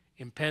reasoning,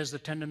 impairs the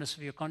tenderness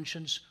of your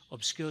conscience,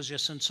 obscures your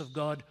sense of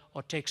God,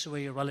 or takes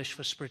away your relish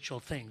for spiritual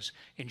things.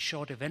 In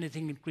short, if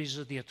anything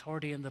increases the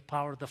authority and the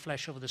power of the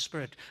flesh over the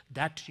spirit,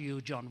 that to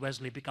you, John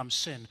Wesley, becomes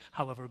sin,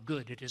 however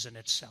good it is in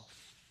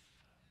itself.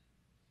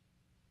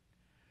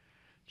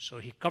 So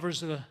he covers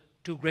the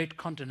two great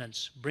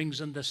continents, brings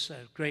in this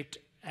great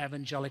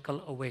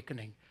evangelical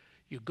awakening.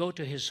 You go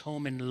to his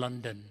home in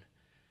London.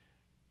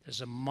 There's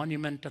a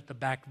monument at the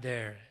back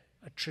there,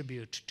 a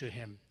tribute to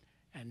him.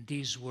 And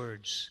these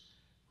words,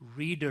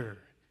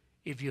 "Reader,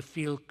 if you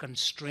feel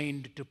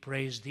constrained to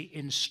praise the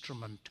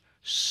instrument,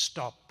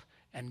 stop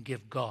and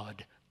give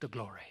God the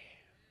glory."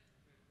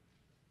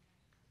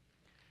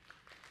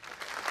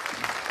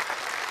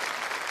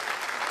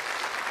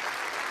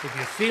 If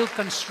you feel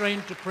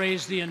constrained to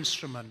praise the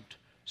instrument,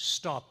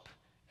 stop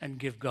and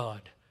give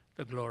God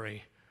the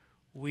glory.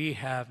 We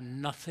have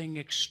nothing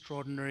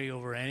extraordinary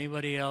over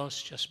anybody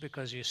else just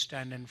because you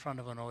stand in front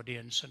of an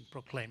audience and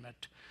proclaim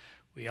it.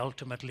 We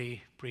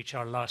ultimately preach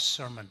our last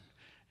sermon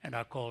and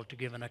are called to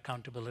give an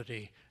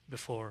accountability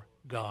before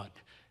God.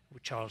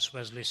 Charles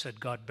Wesley said,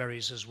 God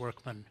buries his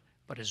workmen,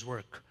 but his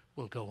work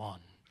will go on.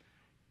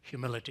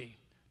 Humility.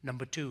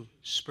 Number 2,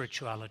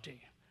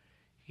 spirituality.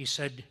 He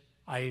said,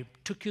 I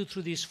took you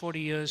through these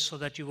 40 years so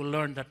that you will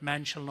learn that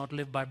man shall not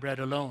live by bread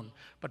alone,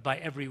 but by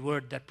every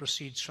word that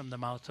proceeds from the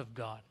mouth of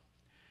God.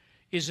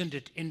 Isn't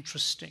it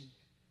interesting?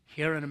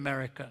 Here in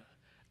America,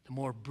 the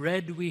more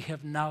bread we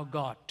have now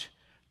got,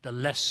 the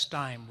less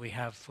time we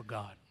have for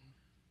God.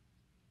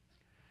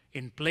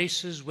 In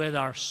places where they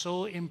are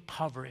so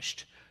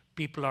impoverished,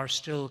 people are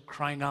still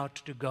crying out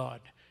to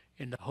God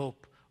in the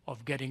hope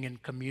of getting in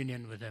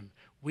communion with Him.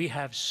 We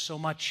have so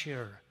much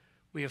here,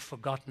 we have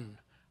forgotten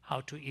how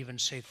to even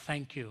say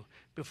thank you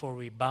before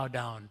we bow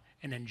down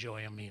and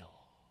enjoy a meal.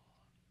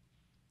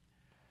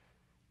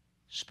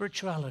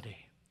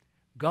 Spirituality.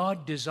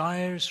 God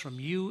desires from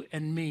you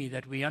and me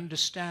that we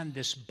understand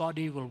this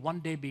body will one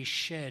day be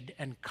shed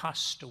and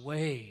cast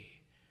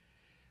away.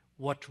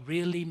 What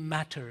really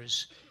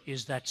matters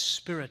is that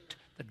spirit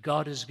that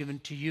God has given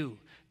to you,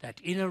 that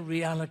inner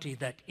reality,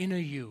 that inner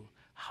you,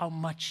 how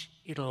much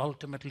it'll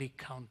ultimately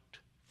count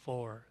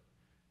for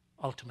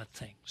ultimate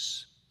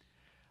things.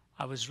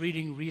 I was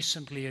reading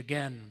recently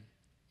again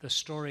the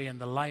story and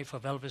the life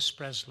of Elvis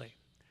Presley.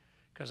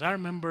 Because I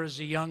remember as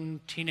a young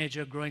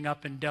teenager growing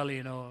up in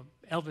Delhi,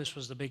 Elvis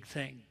was the big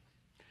thing.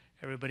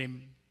 Everybody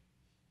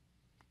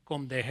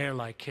combed their hair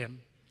like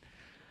him.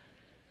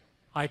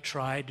 I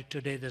tried.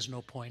 Today there's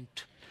no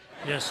point.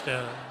 Just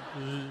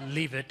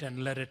leave it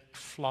and let it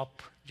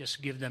flop.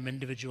 Just give them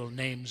individual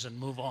names and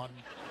move on.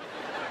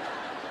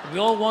 We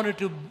all wanted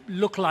to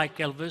look like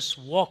Elvis,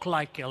 walk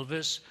like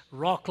Elvis,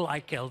 rock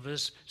like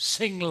Elvis,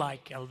 sing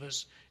like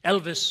Elvis.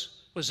 Elvis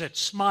was it,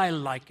 smile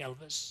like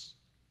Elvis.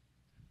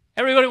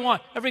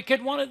 Every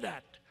kid wanted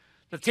that.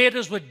 The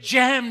theaters were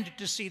jammed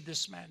to see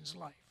this man's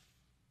life.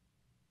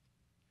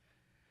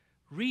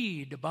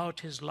 Read about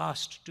his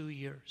last 2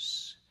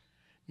 years.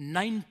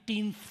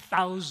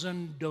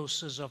 19,000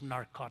 doses of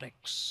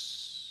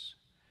narcotics.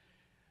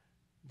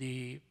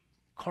 The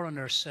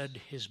coroner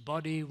said his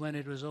body, when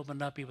it was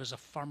opened up, he was a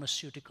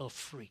pharmaceutical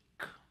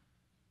freak.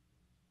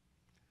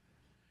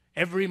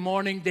 Every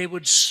morning they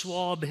would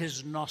swab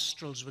his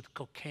nostrils with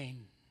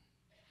cocaine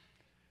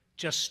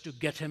just to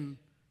get him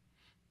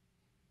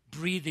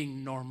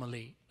breathing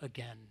normally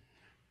again.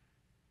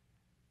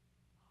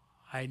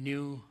 I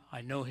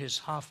know his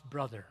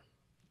half-brother,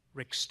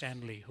 Rick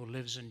Stanley, who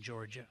lives in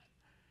Georgia.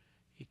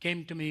 He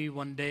came to me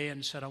one day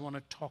and said, I want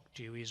to talk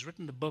to you. He's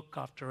written the book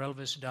after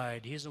Elvis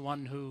died. He's the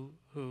one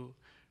who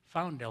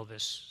found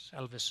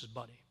Elvis's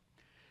body.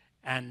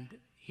 And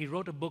he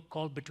wrote a book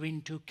called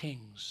Between Two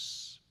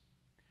Kings.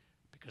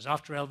 Because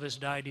after Elvis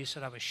died, he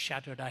said, I was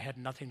shattered. I had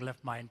nothing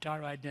left. My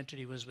entire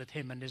identity was with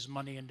him and his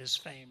money and his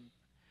fame.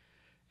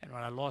 And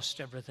when I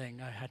lost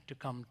everything, I had to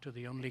come to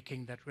the only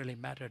king that really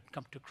mattered,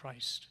 come to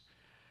Christ.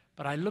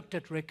 But I looked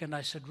at Rick and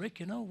I said,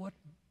 Rick, you know what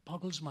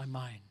boggles my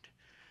mind?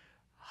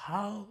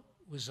 How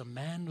was a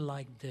man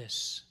like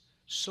this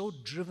so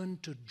driven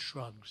to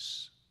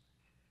drugs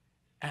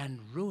and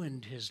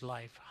ruined his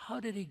life? How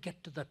did he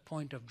get to that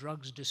point of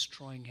drugs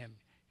destroying him?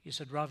 He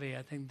said, Ravi,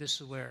 I think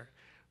this is where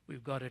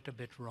we've got it a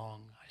bit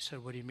wrong. I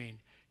said, what do you mean?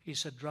 He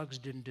said, drugs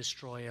didn't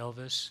destroy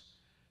Elvis.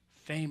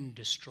 Fame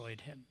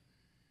destroyed him.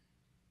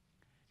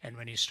 And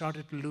when he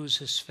started to lose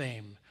his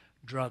fame,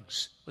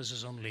 drugs was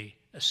his only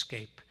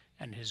escape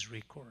and his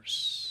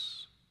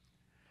recourse.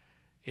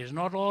 It is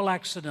not all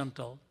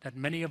accidental that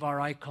many of our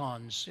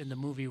icons in the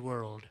movie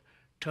world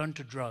turn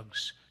to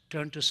drugs,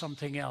 turn to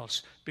something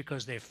else,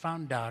 because they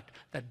found out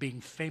that being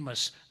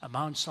famous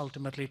amounts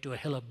ultimately to a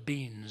hill of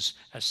beans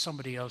as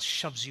somebody else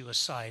shoves you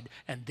aside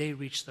and they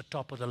reach the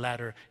top of the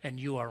ladder and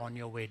you are on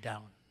your way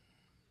down.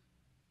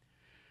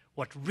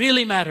 What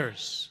really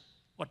matters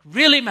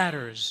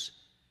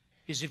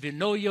is if you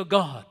know your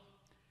God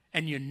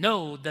and you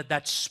know that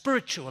that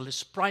spiritual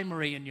is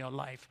primary in your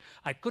life.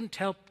 I couldn't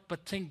help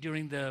but think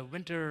during the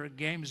winter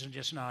games and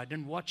just now, I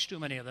didn't watch too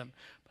many of them,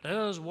 but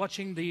I was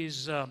watching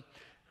these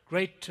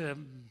great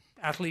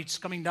athletes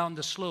coming down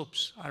the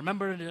slopes. I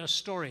remember a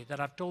story that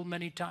I've told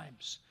many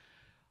times.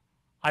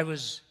 I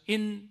was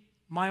in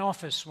my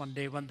office one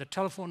day when the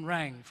telephone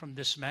rang from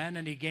this man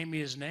and he gave me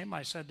his name.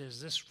 I said,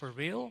 is this for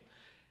real?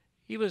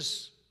 He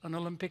was an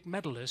Olympic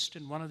medalist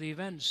in one of the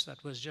events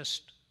that was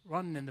just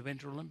run in the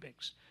Winter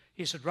Olympics.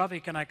 He said, Ravi,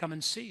 can I come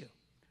and see you?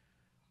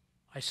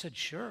 I said,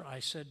 sure. I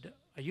said,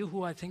 "Are you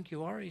who I think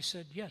you are?" He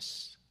said,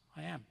 "Yes,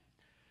 I am."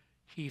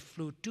 He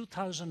flew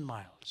 2,000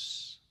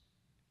 miles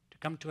to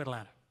come to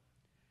Atlanta.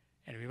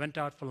 And we went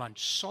out for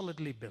lunch,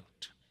 solidly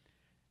built.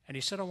 And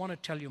he said, "I want to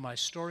tell you my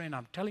story." And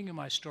I'm telling you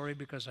my story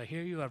because I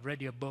hear you have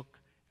read your book,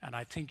 and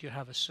I think you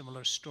have a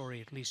similar story,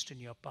 at least in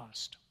your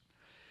past.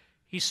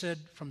 He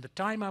said, "From the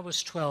time I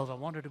was 12, I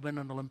wanted to win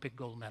an Olympic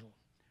gold medal."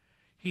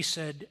 He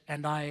said,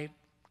 "And I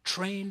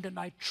trained and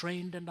I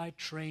trained and I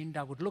trained.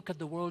 I would look at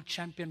the world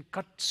champion,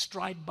 cut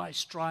stride by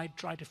stride,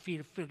 try to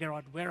figure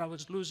out where I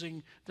was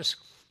losing the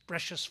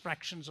precious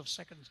fractions of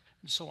seconds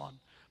and so on.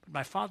 But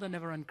my father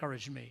never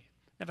encouraged me,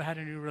 never had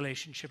any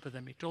relationship with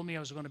him. He told me I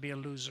was going to be a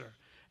loser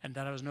and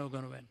that I was never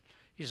going to win."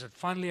 He said,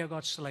 "Finally I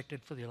got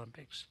selected for the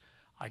Olympics.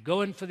 I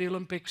go in for the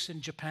Olympics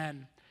in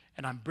Japan,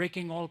 and I'm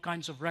breaking all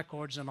kinds of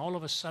records, and all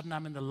of a sudden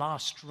I'm in the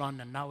last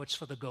run, and now it's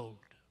for the gold."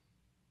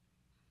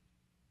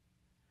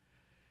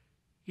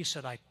 He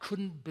said, "I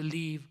couldn't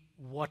believe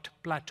what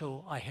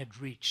plateau I had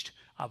reached.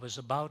 I was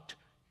about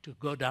to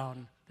go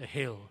down the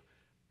hill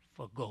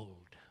for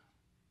gold.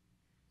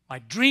 My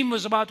dream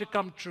was about to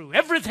come true.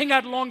 Everything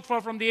I'd longed for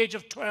from the age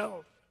of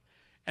 12.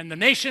 And the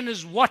nation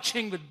is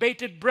watching with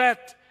bated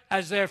breath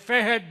as their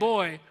fair-haired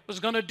boy was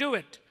going to do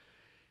it."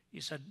 He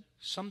said,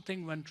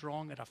 "Something went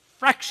wrong at a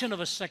fraction of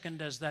a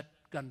second as that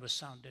gun was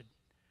sounded."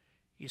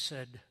 He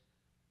said,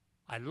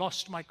 "I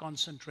lost my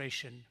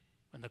concentration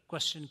when the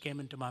question came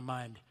into my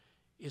mind,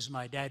 is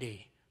my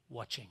daddy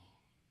watching?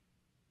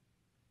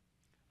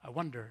 I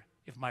wonder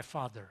if my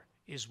father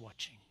is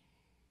watching."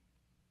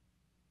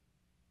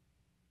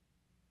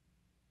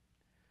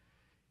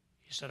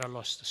 He said, "I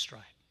lost the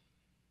stride.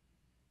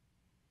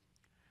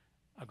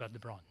 I got the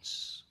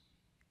bronze."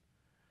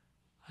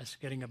 I said,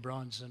 "Getting a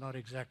bronze is not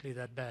exactly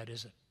that bad,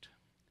 is it?"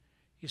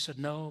 He said,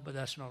 "No, but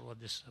that's not what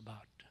this is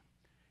about."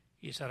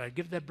 He said, "I'd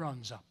give that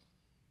bronze up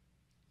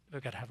if I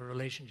could have a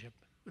relationship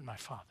with my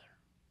father."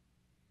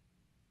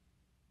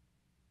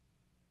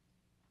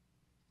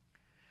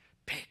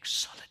 Big,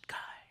 solid guy.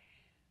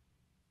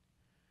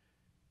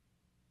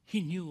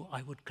 He knew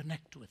I would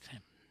connect with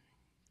him.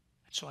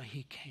 That's why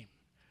he came.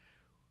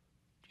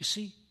 You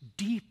see,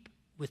 deep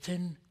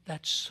within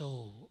that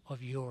soul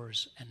of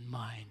yours and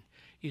mine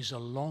is a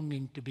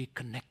longing to be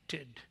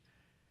connected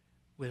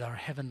with our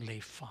Heavenly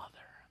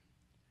Father,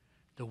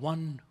 the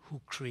one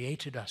who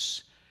created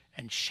us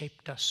and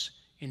shaped us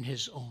in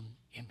His own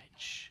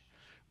image.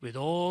 With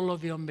all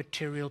of your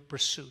material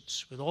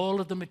pursuits, with all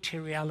of the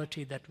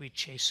materiality that we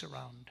chase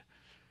around,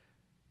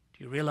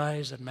 do you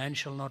realize that man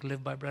shall not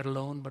live by bread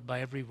alone, but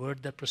by every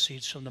word that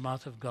proceeds from the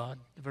mouth of God,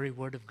 the very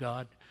word of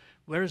God?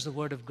 Where is the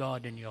word of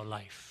God in your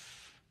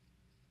life?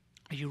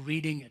 Are you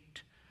reading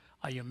it?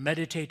 Are you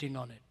meditating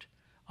on it?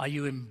 Are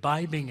you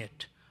imbibing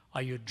it?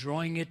 Are you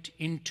drawing it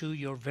into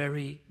your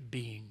very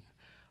being?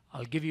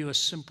 I'll give you a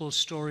simple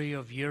story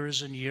of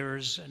years and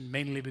years, and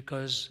mainly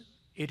because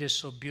it is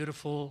so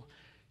beautiful.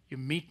 You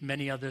meet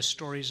many other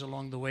stories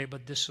along the way,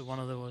 but this is one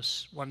of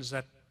those ones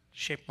that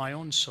shaped my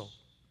own soul.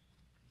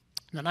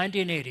 In the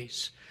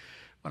 1980s,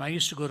 when I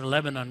used to go to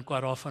Lebanon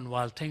quite often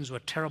while things were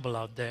terrible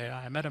out there,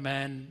 I met a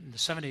man in the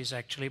 70s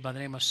actually by the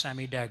name of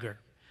Sammy Daguerre.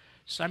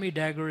 Sammy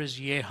Daguerre is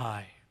yay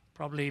high.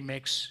 Probably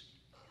makes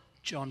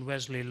John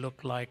Wesley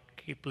look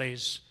like he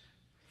plays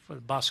for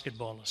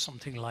basketball or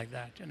something like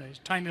that. You know, he's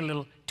a tiny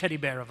little teddy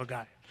bear of a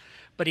guy.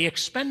 But he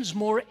expends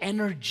more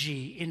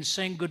energy in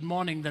saying good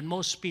morning than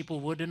most people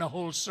would in a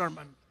whole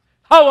sermon.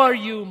 "How are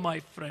you,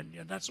 my friend?"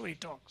 Yeah, that's the way he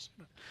talks.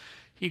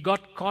 He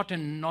got caught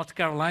in North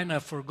Carolina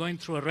for going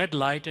through a red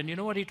light, and you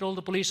know what he told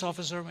the police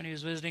officer when he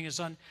was visiting his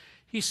son?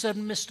 He said,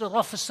 "Mr.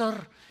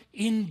 Officer,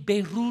 in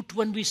Beirut,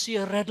 when we see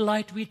a red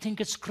light, we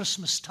think it's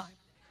Christmas time."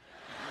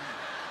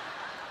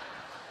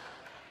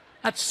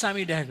 That's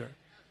Sammy Daguerre.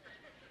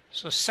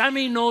 So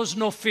Sammy knows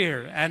no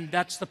fear, and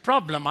that's the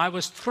problem. I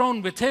was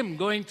thrown with him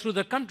going through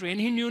the country, and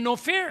he knew no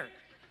fear.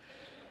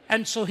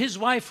 And so his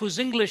wife, who's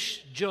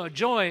English,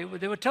 Joy,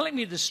 they were telling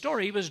me this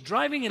story. He was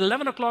driving at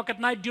 11 o'clock at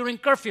night during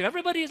curfew.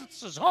 Everybody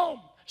else is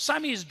home.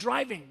 Sammy is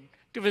driving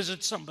to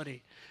visit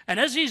somebody. And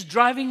as he's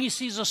driving, he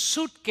sees a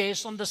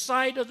suitcase on the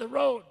side of the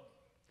road.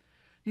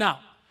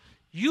 Now,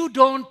 you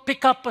don't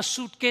pick up a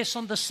suitcase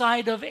on the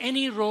side of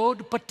any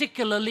road,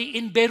 particularly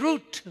in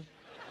Beirut.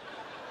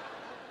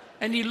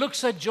 And he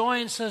looks at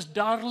Joy and says,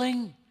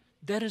 "Darling,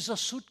 there is a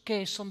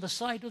suitcase on the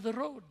side of the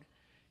road."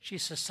 She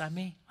says,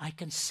 "Sammy, I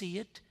can see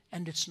it.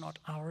 And it's not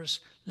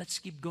ours. Let's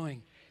keep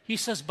going." He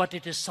says, "But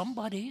it is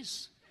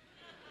somebody's."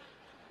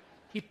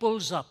 He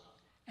pulls up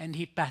and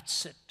he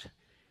pats it.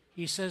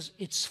 He says,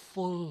 "It's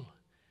full."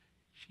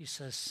 She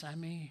says,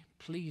 "Sammy,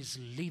 please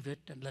leave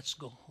it and let's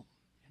go home."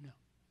 You know.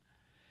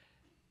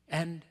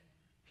 And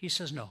he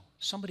says, "No,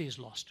 somebody has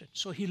lost it."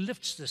 So he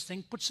lifts this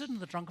thing, puts it in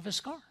the trunk of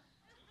his car.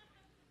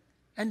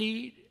 And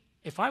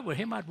if I were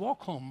him, I'd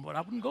walk home, but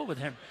I wouldn't go with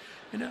him.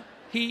 You know,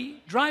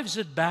 he drives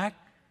it back,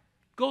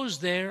 goes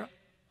there,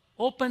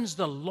 opens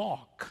the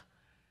lock,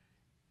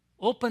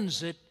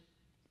 opens it,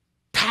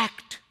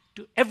 packed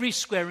to every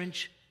square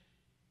inch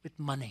with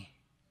money.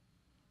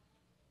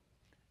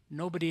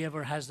 Nobody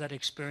ever has that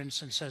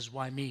experience and says,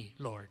 "Why me,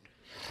 Lord?"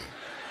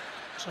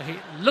 So he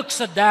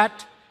looks at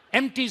that,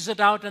 empties it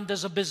out, and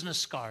there's a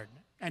business card.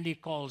 And he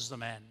calls the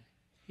man.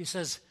 He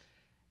says,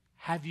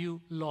 "Have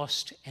you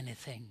lost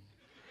anything?"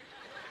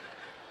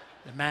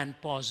 The man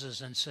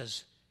pauses and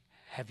says,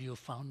 "Have you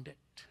found it?"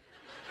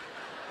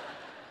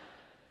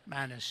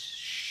 Man is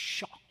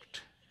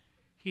shocked.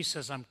 He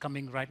says, "I'm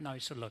coming right now." He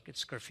said, "Look,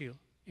 it's curfew.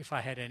 If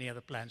I had any other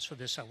plans for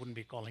this, I wouldn't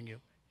be calling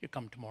you. You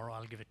come tomorrow,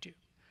 I'll give it to you."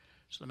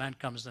 So the man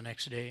comes the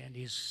next day, and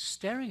he's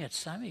staring at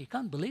Sammy. He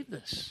can't believe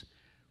this.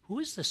 Who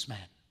is this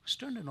man who's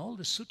turned in all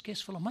this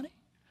suitcase full of money?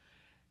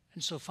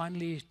 And so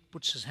finally he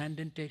puts his hand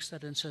in, takes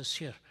that and says,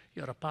 "Here,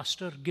 you're a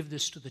pastor, give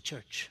this to the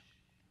church."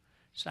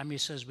 Sammy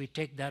says, "We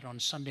take that on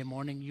Sunday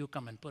morning, you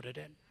come and put it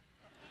in."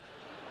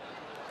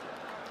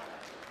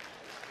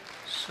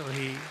 So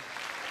he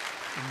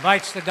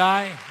invites the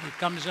guy, he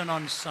comes in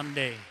on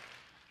Sunday,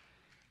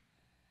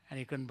 and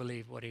he couldn't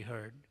believe what he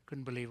heard,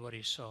 couldn't believe what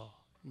he saw.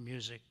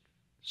 Music,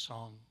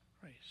 song,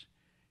 praise.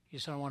 He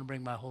said, "I want to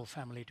bring my whole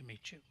family to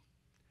meet you."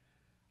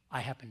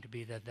 I happened to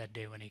be there that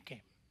day when he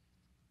came.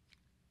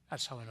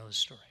 That's how I know the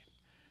story.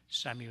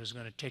 Sammy was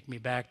going to take me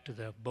back to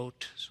the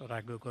boat so that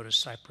I could go to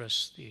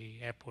Cyprus.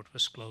 The airport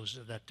was closed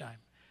at that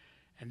time.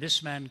 And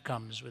this man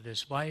comes with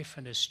his wife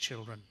and his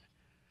children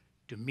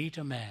to meet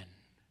a man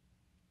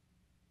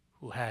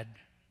who had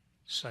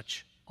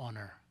such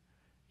honor.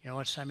 You know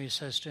what Sammy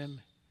says to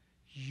him?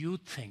 "You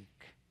think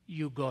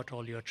you got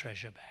all your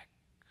treasure back.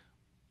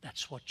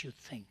 That's what you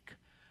think.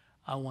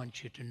 I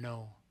want you to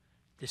know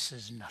this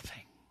is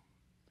nothing.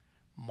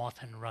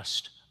 Moth and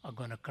rust are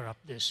going to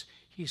corrupt this."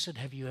 He said,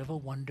 "Have you ever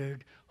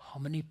wondered how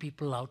many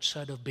people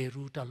outside of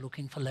Beirut are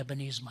looking for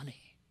Lebanese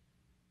money?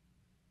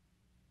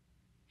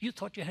 You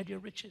thought you had your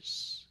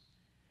riches."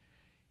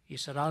 He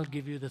said, "I'll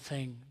give you the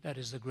thing that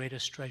is the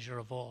greatest treasure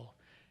of all."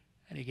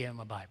 And he gave him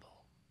a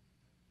Bible.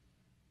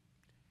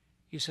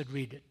 He said,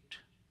 "Read it,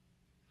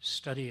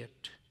 study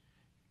it,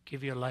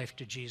 give your life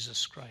to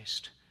Jesus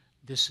Christ.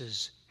 This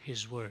is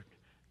his word.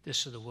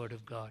 This is the word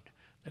of God."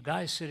 The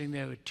guy sitting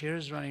there with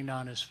tears running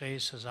down his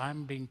face as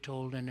I'm being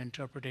told in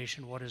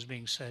interpretation what is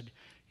being said.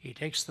 He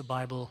takes the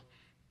Bible,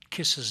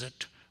 kisses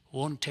it,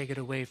 won't take it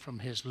away from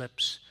his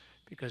lips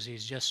because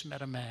he's just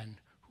met a man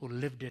who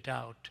lived it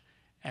out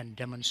and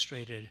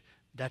demonstrated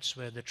that's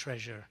where the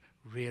treasure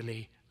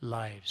really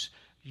lies.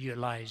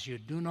 You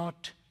do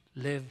not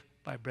live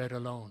by bread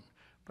alone,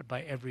 but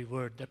by every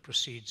word that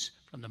proceeds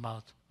from the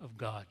mouth of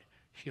God.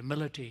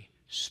 Humility,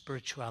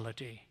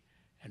 spirituality,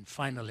 and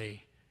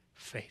finally,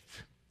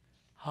 faith.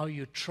 How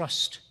you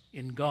trust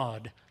in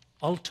God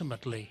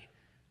ultimately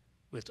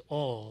with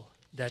all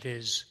that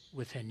is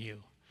within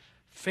you.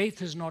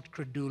 Faith is not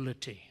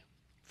credulity.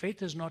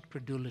 Faith is not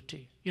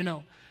credulity. You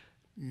know,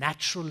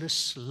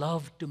 naturalists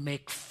love to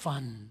make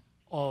fun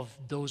of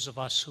those of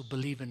us who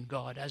believe in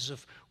God as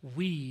if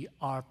we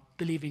are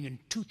believing in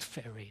tooth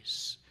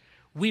fairies.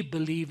 We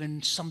believe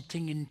in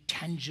something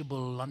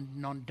intangible and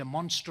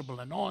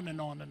non-demonstrable and on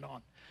and on and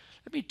on.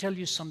 Let me tell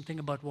you something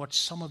about what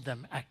some of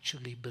them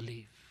actually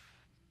believe.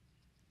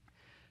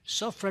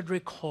 Sir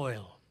Frederick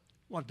Hoyle,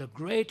 one of the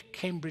great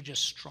Cambridge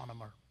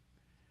astronomer.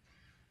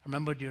 I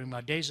remember during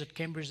my days at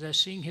Cambridge, they're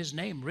seeing his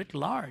name writ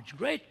large.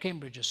 Great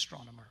Cambridge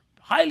astronomer,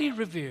 highly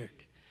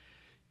revered.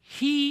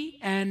 He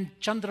and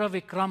Chandra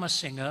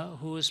Vikramasinghe,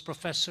 who is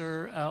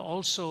professor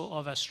also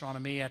of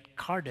astronomy at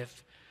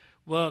Cardiff,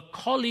 were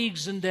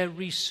colleagues in their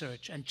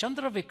research. And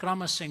Chandra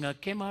Vikramasinghe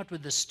came out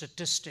with the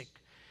statistic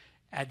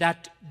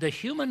that the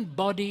human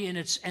body in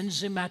its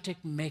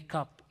enzymatic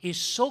makeup is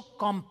so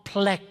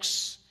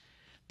complex.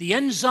 The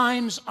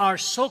enzymes are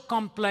so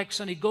complex,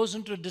 and he goes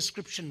into a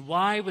description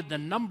why, with the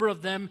number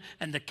of them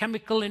and the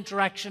chemical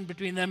interaction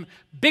between them,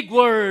 big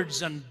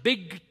words and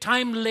big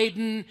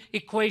time-laden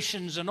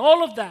equations and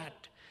all of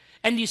that.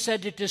 And he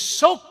said it is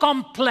so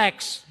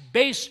complex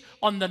based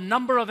on the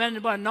number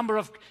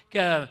of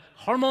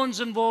hormones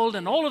involved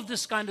and all of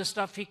this kind of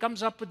stuff. He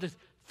comes up with the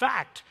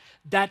fact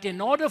that in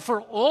order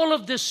for all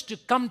of this to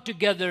come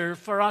together,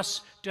 for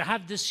us to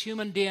have this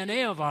human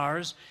DNA of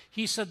ours,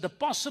 he said the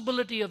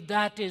possibility of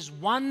that is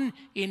 1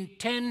 in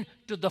 10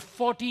 to the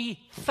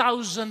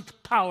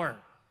 40,000th power.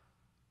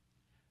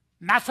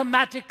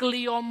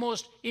 Mathematically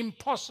almost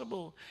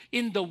impossible.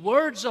 In the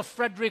words of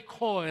Frederick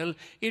Hoyle,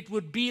 it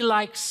would be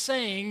like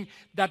saying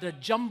that a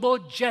jumbo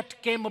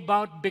jet came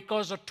about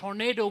because a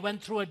tornado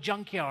went through a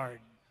junkyard.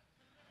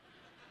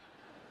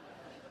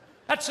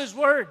 That's his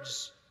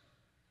words.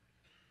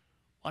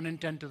 1 in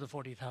 10 to the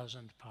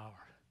 40,000th power.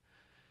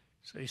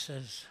 So he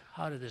says,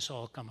 how did this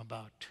all come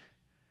about?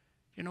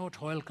 You know what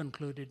Hoyle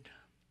concluded?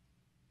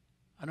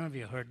 I don't know if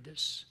you heard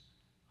this.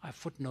 I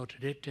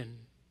footnoted it in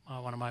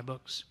one of my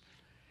books.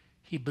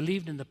 He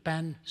believed in the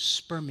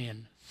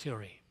panspermian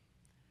theory,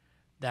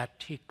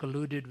 that he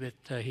colluded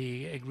with,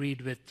 he agreed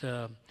with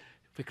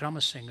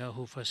Vikramasinghe,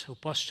 who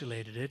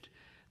postulated it,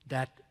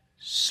 that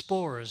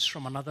spores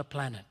from another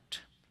planet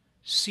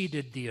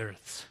seeded the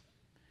earth.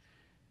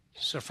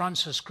 Sir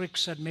Francis Crick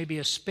said maybe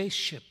a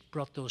spaceship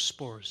brought those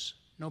spores.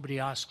 Nobody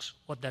asks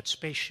what that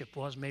spaceship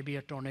was. Maybe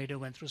a tornado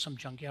went through some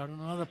junkyard on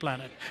another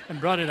planet and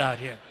brought it out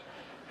here.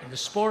 And the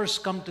spores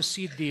come to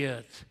seed the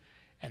earth,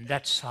 and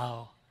that's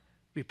how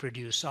we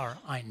produce our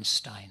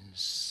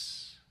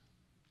Einsteins.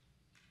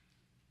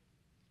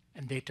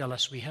 And they tell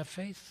us we have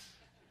faith.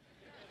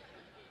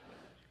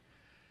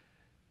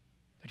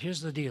 But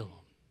here's the deal.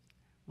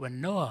 When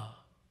Noah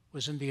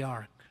was in the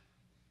ark,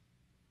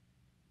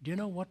 do you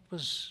know what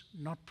was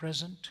not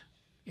present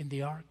in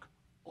the ark?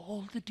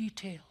 All the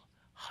detail,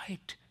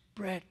 height,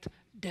 breadth,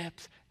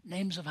 depth,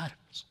 names of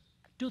animals.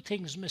 Two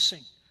things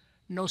missing: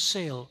 no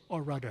sail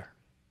or rudder.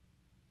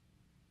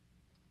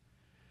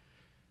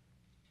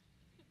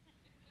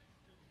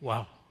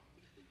 Wow.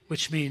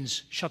 Which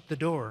means shut the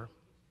door,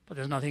 but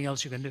there's nothing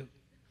else you can do.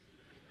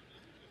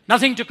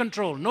 Nothing to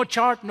control, no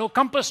chart, no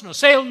compass, no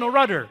sail, no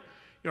rudder.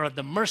 You're at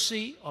the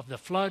mercy of the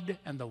flood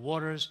and the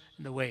waters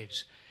and the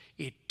waves.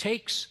 It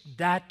takes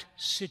that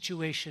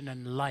situation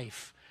in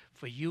life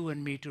for you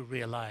and me to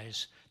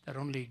realize that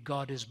only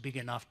God is big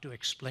enough to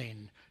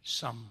explain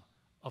some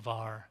of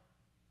our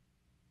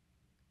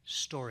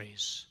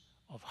stories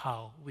of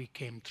how we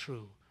came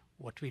through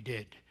what we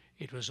did.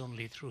 It was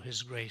only through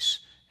His grace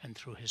and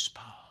through His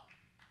power.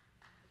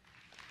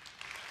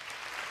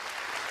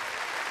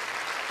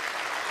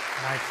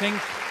 And I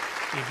think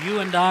if you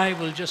and I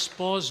will just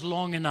pause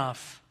long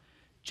enough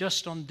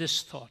just on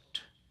this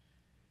thought.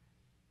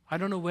 I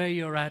don't know where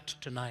you're at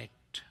tonight.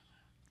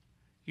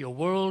 Your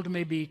world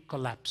may be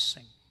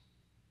collapsing.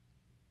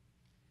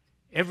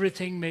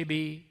 Everything may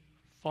be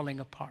falling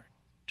apart.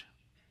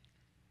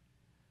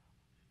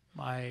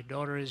 My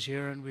daughter is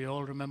here, and we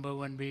all remember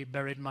when we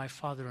buried my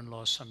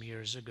father-in-law some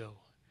years ago.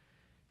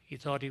 He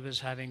thought he was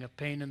having a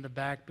pain in the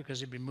back because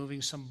he'd been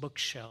moving some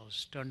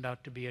bookshelves. Turned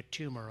out to be a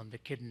tumor on the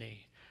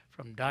kidney.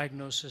 From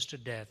diagnosis to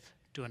death,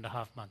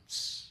 2.5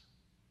 months.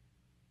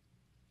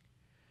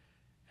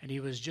 And he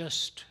was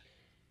just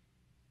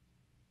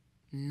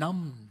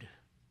numbed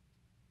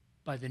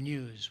by the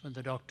news when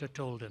the doctor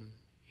told him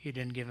he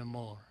didn't give him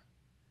more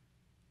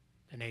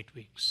than 8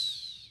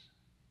 weeks.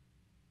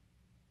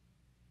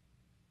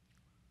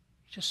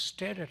 He just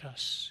stared at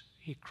us.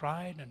 He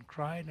cried, and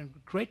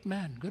great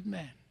man, good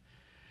man.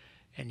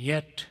 And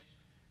yet,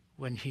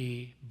 when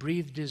he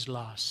breathed his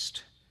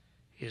last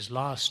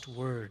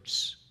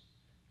words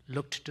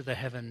looked to the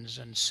heavens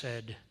and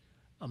said,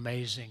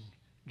 amazing,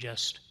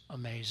 just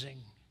amazing.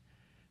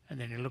 And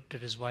then he looked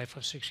at his wife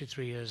of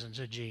 63 years and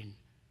said, Jean,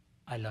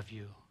 I love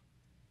you.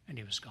 And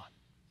he was gone.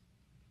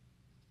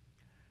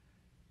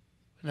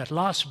 When that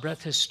last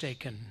breath is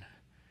taken,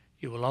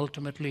 you will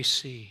ultimately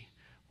see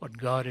what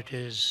God it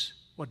is,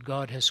 what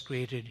God has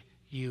created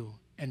you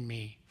and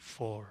me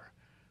for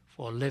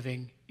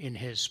living in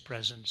His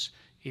presence.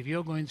 If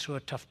you're going through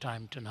a tough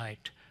time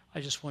tonight, I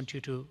just want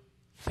you to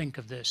think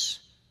of this.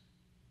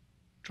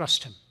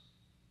 Trust Him.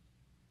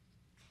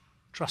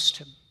 Trust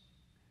Him.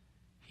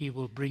 He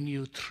will bring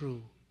you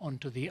through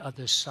onto the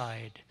other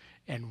side.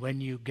 And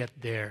when you get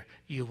there,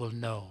 you will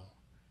know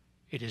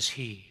it is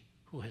He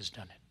who has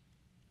done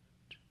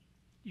it.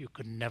 You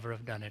could never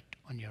have done it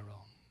on your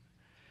own.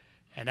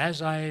 And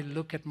as I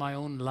look at my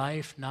own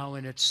life now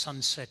in its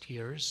sunset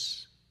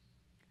years,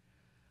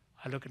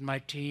 I look at my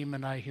team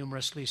and I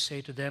humorously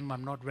say to them,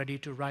 I'm not ready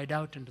to ride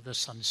out into the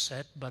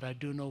sunset, but I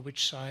do know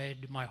which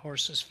side my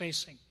horse is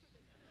facing.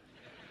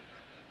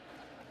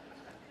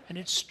 And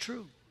it's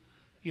true.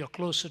 You're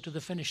closer to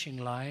the finishing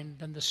line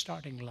than the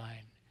starting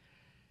line.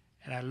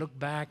 And I look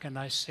back and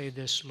I say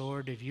this,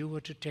 Lord, if you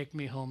were to take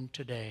me home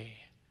today,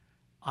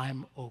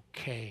 I'm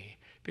okay,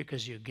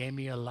 because you gave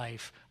me a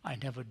life I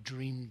never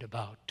dreamed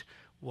about,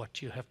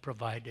 what you have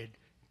provided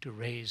to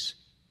raise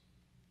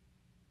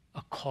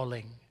a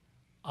calling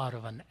out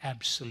of an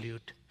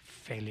absolute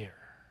failure.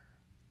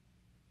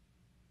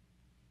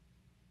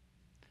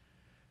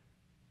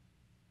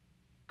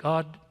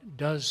 God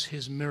does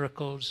His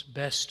miracles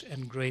best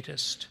and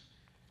greatest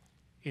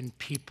in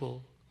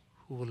people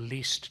who will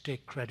least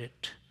take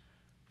credit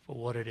for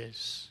what it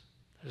is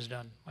that is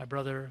done. My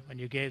brother, when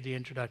you gave the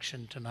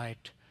introduction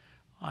tonight,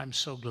 I'm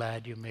so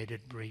glad you made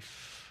it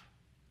brief.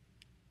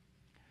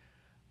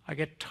 I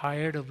get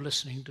tired of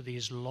listening to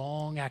these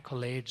long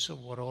accolades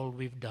of what all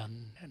we've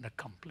done and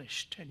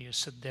accomplished. And you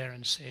sit there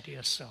and say to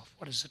yourself,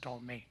 what does it all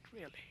mean,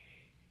 really?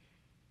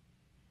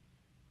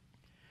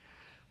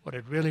 What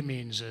it really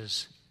means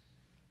is,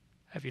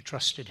 have you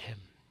trusted Him?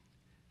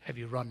 Have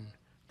you run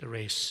the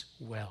race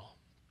well?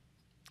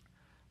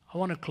 I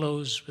want to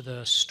close with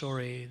a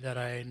story that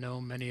I know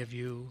many of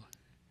you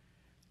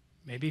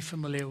may be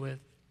familiar with.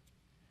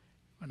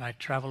 When I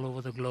travel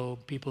over the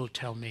globe, people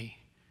tell me,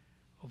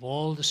 of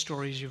all the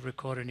stories you've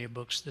recorded in your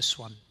books, this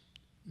one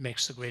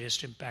makes the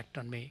greatest impact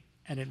on me.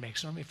 And it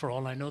makes it on me. For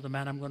all I know, the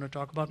man I'm going to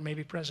talk about may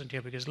be present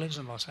here because he lives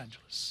in Los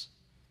Angeles.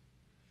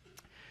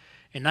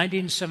 In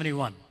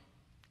 1971,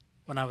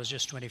 when I was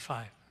just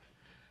 25,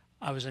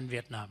 I was in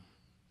Vietnam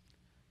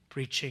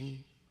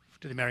preaching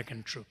to the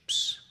American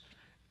troops.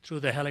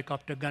 Through the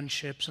helicopter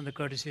gunships and the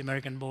courtesy of the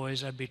American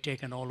boys, I'd be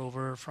taken all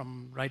over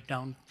right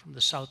down from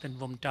the south in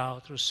Vung Tau,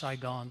 through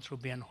Saigon, through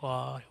Bien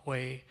Hoa,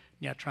 Hue,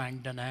 Nha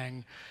Trang, Da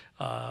Nang,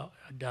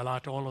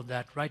 Dalat, all of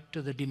that, right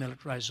to the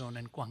demilitarized zone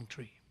in Quang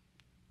Tri.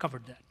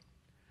 covered that.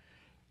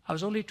 I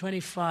was only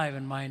 25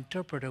 and my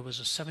interpreter was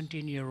a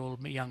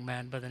 17-year-old young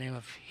man by the name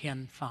of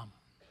Hien Pham.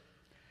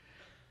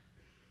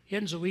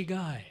 Hien's a wee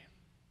guy,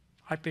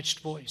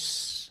 high-pitched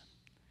voice.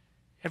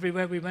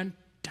 Everywhere we went,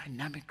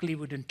 dynamically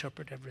would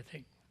interpret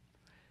everything.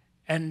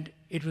 And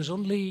it was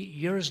only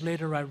years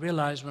later I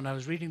realized when I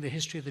was reading the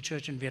history of the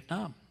church in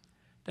Vietnam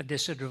that they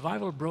said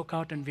revival broke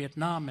out in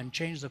Vietnam and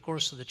changed the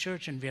course of the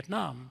church in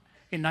Vietnam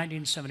in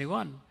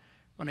 1971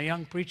 when a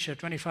young preacher,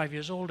 25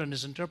 years old, and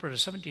his interpreter,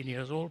 17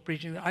 years old,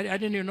 preaching. I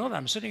didn't even know that.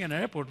 I'm sitting in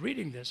an airport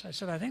reading this. I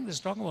said, I think this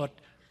is talking about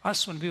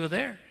us when we were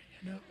there,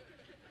 you know.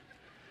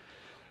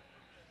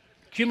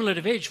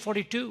 Cumulative age,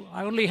 42.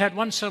 I only had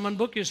one sermon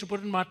book, used to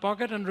put in my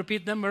pocket and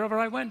repeat them wherever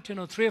I went,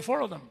 3 or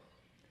 4 of them.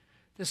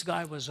 This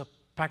guy was a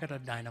packet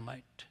of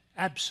dynamite,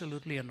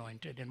 absolutely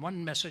anointed. In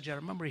one message, I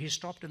remember he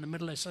stopped in the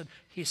middle.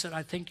 He said,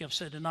 I think you've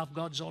said enough.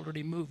 God's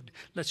already moved.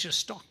 Let's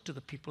just talk to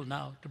the people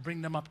now to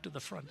bring them up to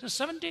the front. Just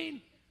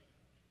 17.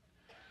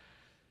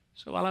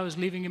 So while I was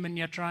leaving him in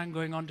Nha Trang,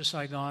 going on to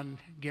Saigon,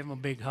 gave him a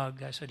big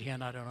hug. I said,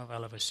 Hien, I don't know if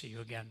I'll ever see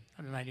you again.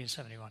 That was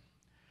 1971.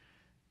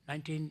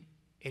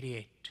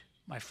 1988.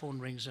 My phone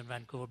rings in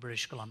Vancouver,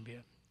 British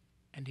Columbia.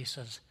 And he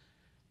says,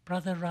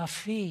 Brother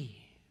Rafi.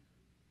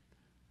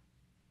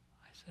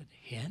 I said,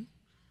 Hien,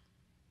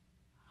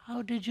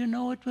 how did you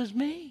know it was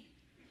me?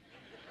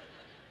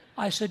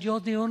 I said, you're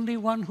the only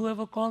one who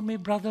ever called me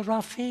Brother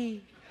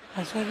Rafi.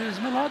 I said, it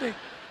was melodic.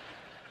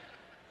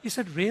 He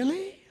said,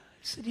 really?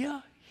 I said,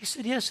 yeah. He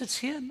said, yes, it's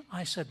Hien.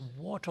 I said,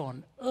 what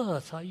on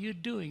earth are you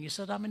doing? He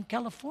said, I'm in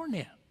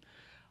California.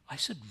 I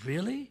said,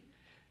 really?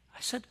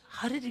 I said,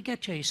 how did you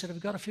get here? He said, have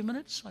you got a few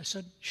minutes? I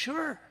said,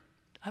 sure.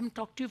 I haven't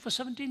talked to you for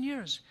 17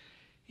 years.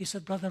 He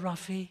said, Brother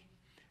Rafi,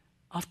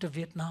 after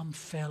Vietnam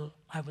fell,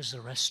 I was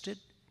arrested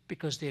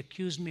because they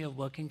accused me of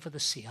working for the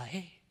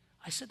CIA.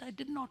 I said, I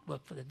did not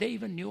work for them. They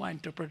even knew I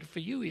interpreted for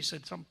you. He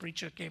said, some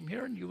preacher came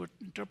here and you would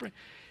interpret.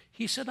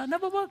 He said, I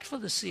never worked for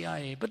the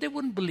CIA, but they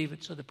wouldn't believe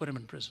it, so they put him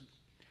in prison.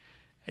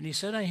 And he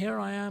said, here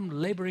I am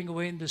laboring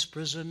away in this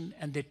prison,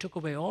 and they took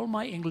away all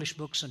my English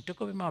books and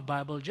took away my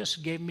Bible,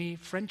 just gave me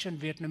French and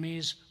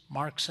Vietnamese,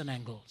 Marx and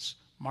Engels,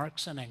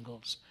 Marx and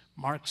Engels,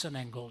 Marx and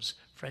Engels,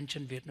 French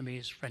and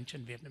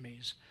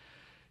Vietnamese,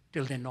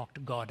 till they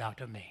knocked God out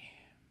of me.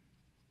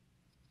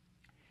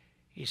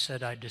 He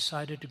said, I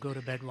decided to go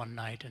to bed one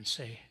night and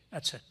say,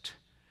 that's it.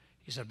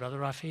 He said, Brother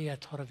Rafi, I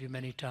thought of you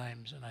many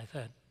times, and I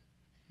thought,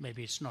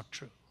 maybe it's not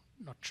true,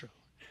 not true.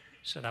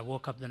 He said, I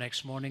woke up the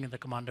next morning and the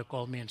commander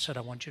called me and said,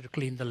 I want you to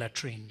clean the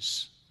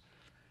latrines.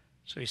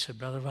 So he said,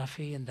 Brother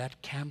Rafi, in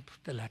that camp,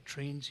 the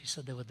latrines, he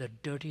said, they were the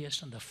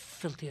dirtiest and the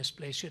filthiest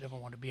place you'd ever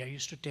want to be. I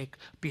used to take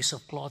a piece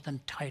of cloth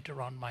and tie it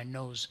around my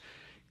nose,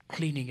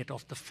 cleaning it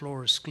off the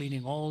floors,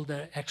 cleaning all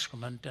the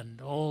excrement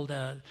and all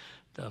the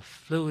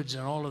fluids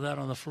and all of that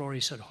on the floor. He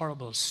said,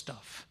 horrible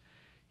stuff.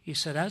 He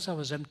said, as I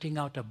was emptying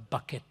out a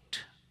bucket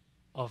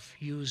of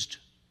used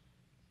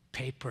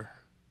paper,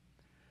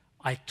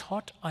 I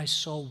thought I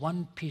saw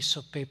one piece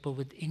of paper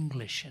with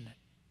English in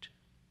it.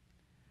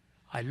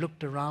 I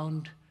looked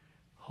around,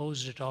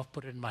 hosed it off,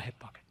 put it in my hip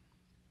pocket.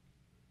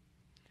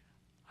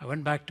 I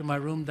went back to my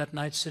room that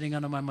night, sitting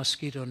under my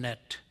mosquito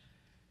net.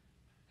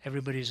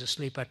 Everybody's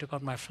asleep. I took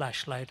out my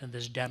flashlight and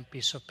this damp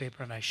piece of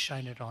paper and I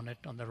shine it on it.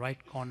 On the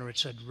right corner it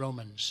said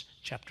Romans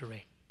chapter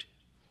 8.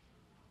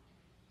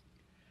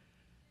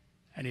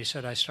 And he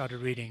said, I started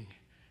reading.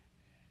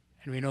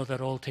 And we know that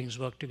all things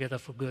work together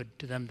for good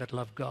to them that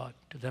love God,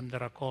 to them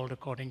that are called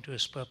according to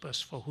his purpose.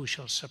 For who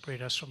shall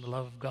separate us from the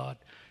love of God?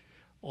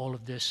 All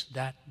of this,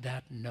 that,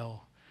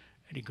 no.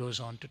 And he goes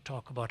on to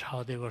talk about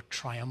how they were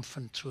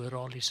triumphant through it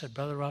all. He said,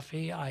 Brother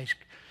Rafi,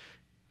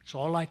 it's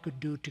all I could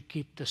do to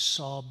keep the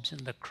sobs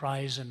and the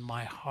cries in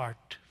my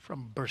heart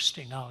from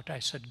bursting out. I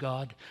said,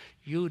 God,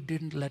 you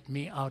didn't let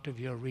me out of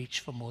your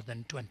reach for more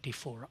than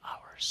 24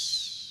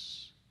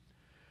 hours.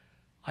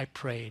 I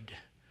prayed.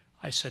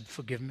 I said,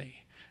 forgive me.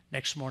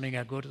 Next morning,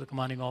 I go to the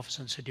commanding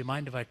officer and said, do you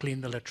mind if I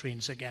clean the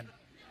latrines again?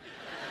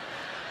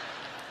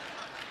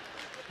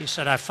 He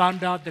said, I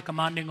found out the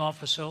commanding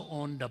officer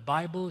owned a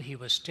Bible. He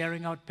was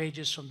tearing out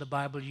pages from the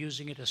Bible,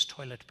 using it as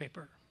toilet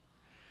paper.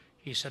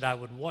 He said, I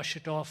would wash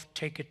it off,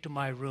 take it to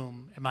my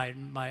room,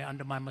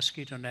 under my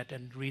mosquito net,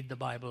 and read the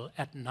Bible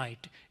at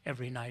night.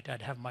 Every night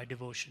I'd have my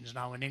devotions,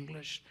 now in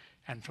English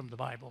and from the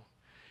Bible.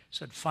 He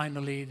said,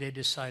 finally, they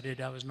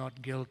decided I was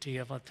not guilty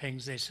of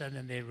things they said,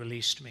 and they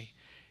released me.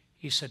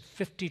 He said,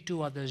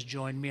 52 others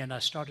joined me, and I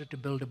started to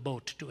build a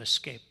boat to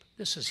escape.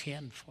 This is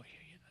Hien for you.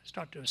 I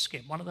started to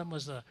escape. One of them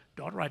was the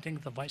daughter, I think,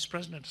 of the vice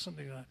president or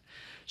something like that.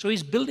 So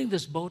he's building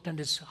this boat, and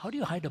how do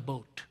you hide a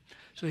boat?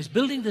 So he's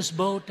building this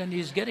boat, and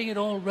he's getting it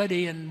all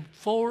ready, and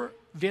 4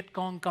 Viet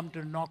Cong come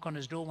to knock on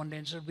his door one day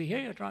and said, we hear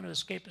you're trying to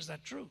escape. Is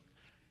that true?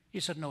 He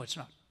said, no, it's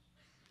not.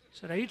 He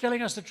said, are you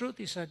telling us the truth?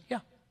 He said,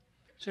 yeah.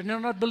 He said, you're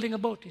not building a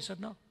boat? He said,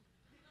 no.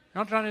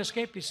 Not trying to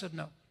escape? He said,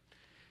 no.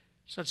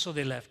 He said, so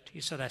they left. He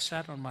said, I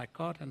sat on my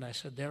cot and I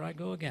said, there I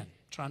go again,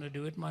 trying to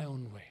do it my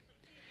own way.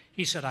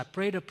 He said, I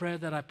prayed a prayer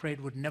that I prayed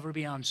would never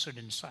be answered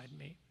inside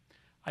me.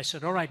 I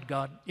said, all right,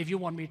 God, if you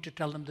want me to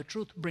tell them the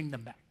truth, bring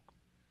them back.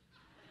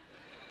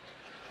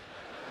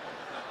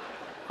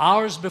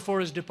 Hours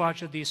before his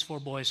departure, these 4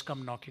 boys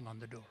come knocking on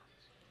the door.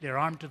 They're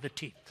armed to the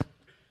teeth.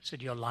 He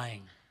said, "You're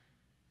lying.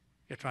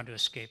 You're trying to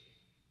escape."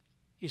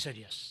 He said,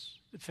 "Yes,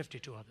 with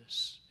 52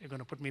 others. You're going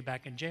to put me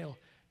back in jail."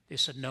 They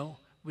said, "No,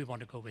 we want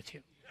to go with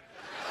you."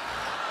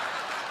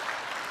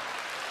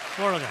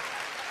 4 of them.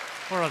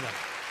 4 of them.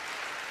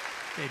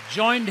 They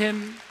joined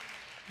him,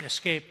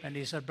 escaped, and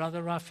he said,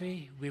 "Brother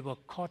Rafi, we were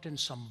caught in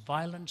some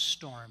violent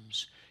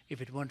storms. If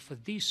it weren't for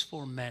these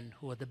 4 men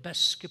who are the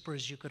best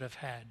skippers you could have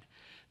had,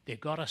 they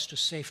got us to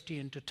safety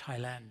into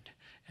Thailand.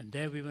 And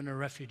there we were in a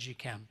refugee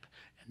camp.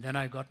 And then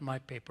I got my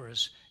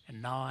papers,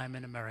 and now I'm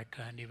in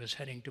America." And he was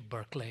heading to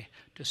Berkeley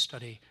to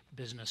study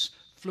business.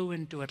 Flew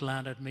into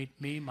Atlanta to meet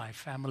me, my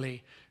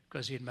family,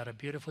 because he had met a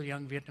beautiful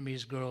young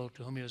Vietnamese girl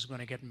to whom he was going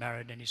to get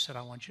married. And he said,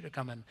 "I want you to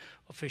come and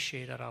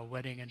officiate at our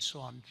wedding," and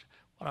so on.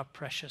 What a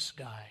precious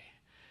guy.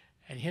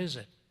 And here's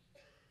it.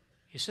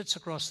 He sits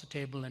across the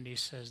table and he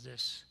says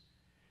this: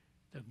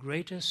 "The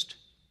greatest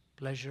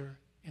pleasure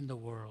in the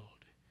world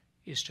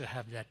is to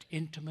have that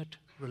intimate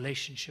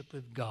relationship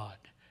with God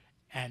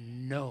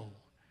and know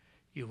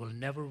you will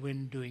never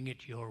win doing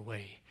it your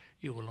way.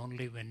 You will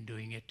only win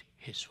doing it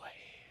His way."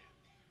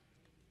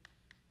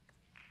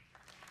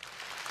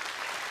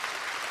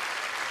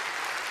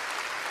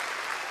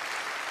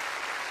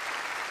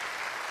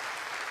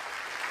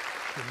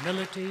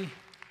 Humility,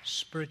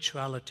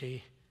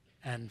 spirituality,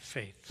 and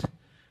faith.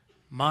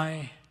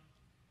 My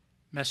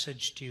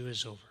message to you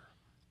is over.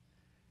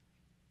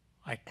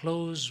 I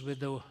close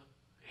with the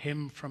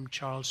hymn from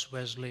Charles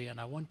Wesley, and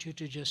I want you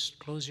to just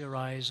close your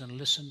eyes and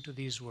listen to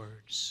these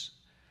words.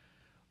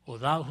 "O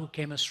thou who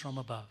camest from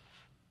above,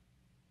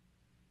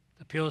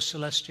 the pure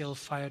celestial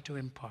fire to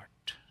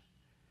impart,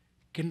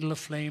 kindle a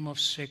flame of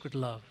sacred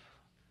love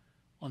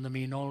on the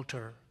mean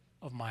altar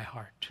of my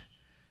heart.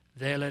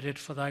 There let it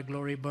for thy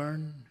glory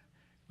burn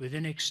with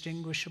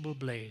inextinguishable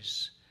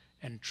blaze,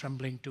 and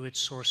trembling to its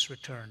source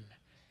return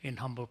in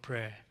humble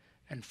prayer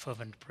and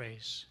fervent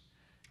praise.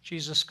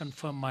 Jesus,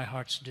 confirm my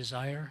heart's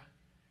desire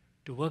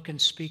to work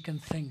and speak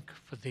and think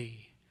for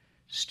thee.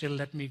 Still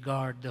let me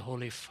guard the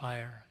holy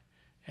fire,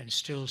 and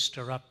still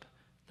stir up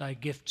thy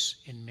gifts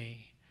in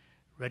me.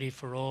 Ready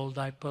for all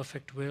thy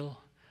perfect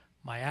will,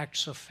 my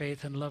acts of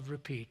faith and love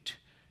repeat,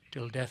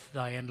 till death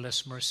thy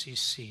endless mercy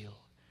seal,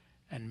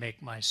 and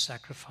make my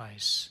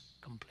sacrifice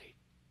complete."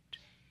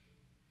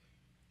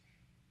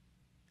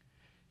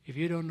 If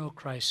you don't know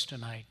Christ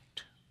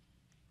tonight,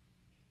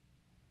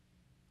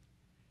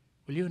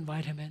 will you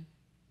invite Him in?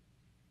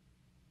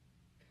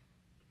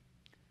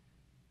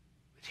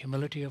 With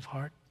humility of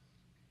heart,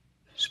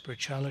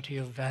 spirituality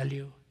of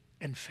value,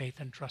 and faith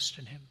and trust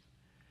in Him.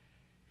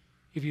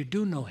 If you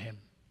do know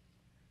Him,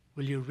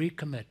 will you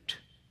recommit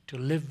to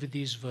live with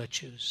these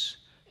virtues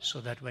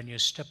so that when you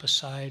step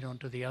aside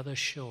onto the other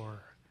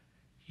shore,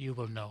 you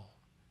will know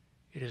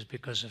it is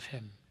because of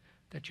Him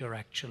that you're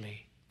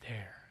actually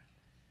there.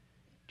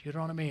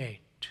 Deuteronomy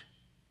 8,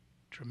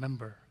 to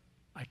remember,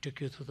 I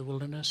took you through the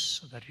wilderness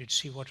so that you'd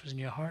see what was in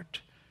your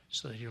heart,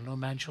 so that you'll know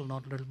man shall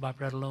not live by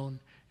bread alone,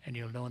 and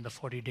you'll know in the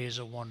 40 days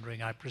of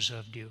wandering I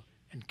preserved you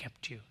and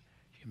kept you.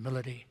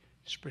 Humility,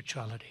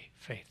 spirituality,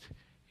 faith.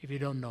 If you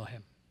don't know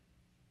Him,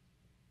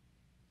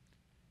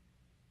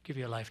 give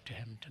your life to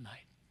Him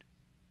tonight.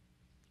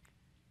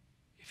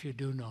 If you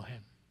do know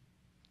Him,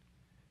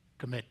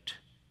 commit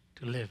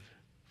to live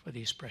for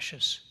these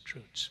precious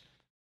truths.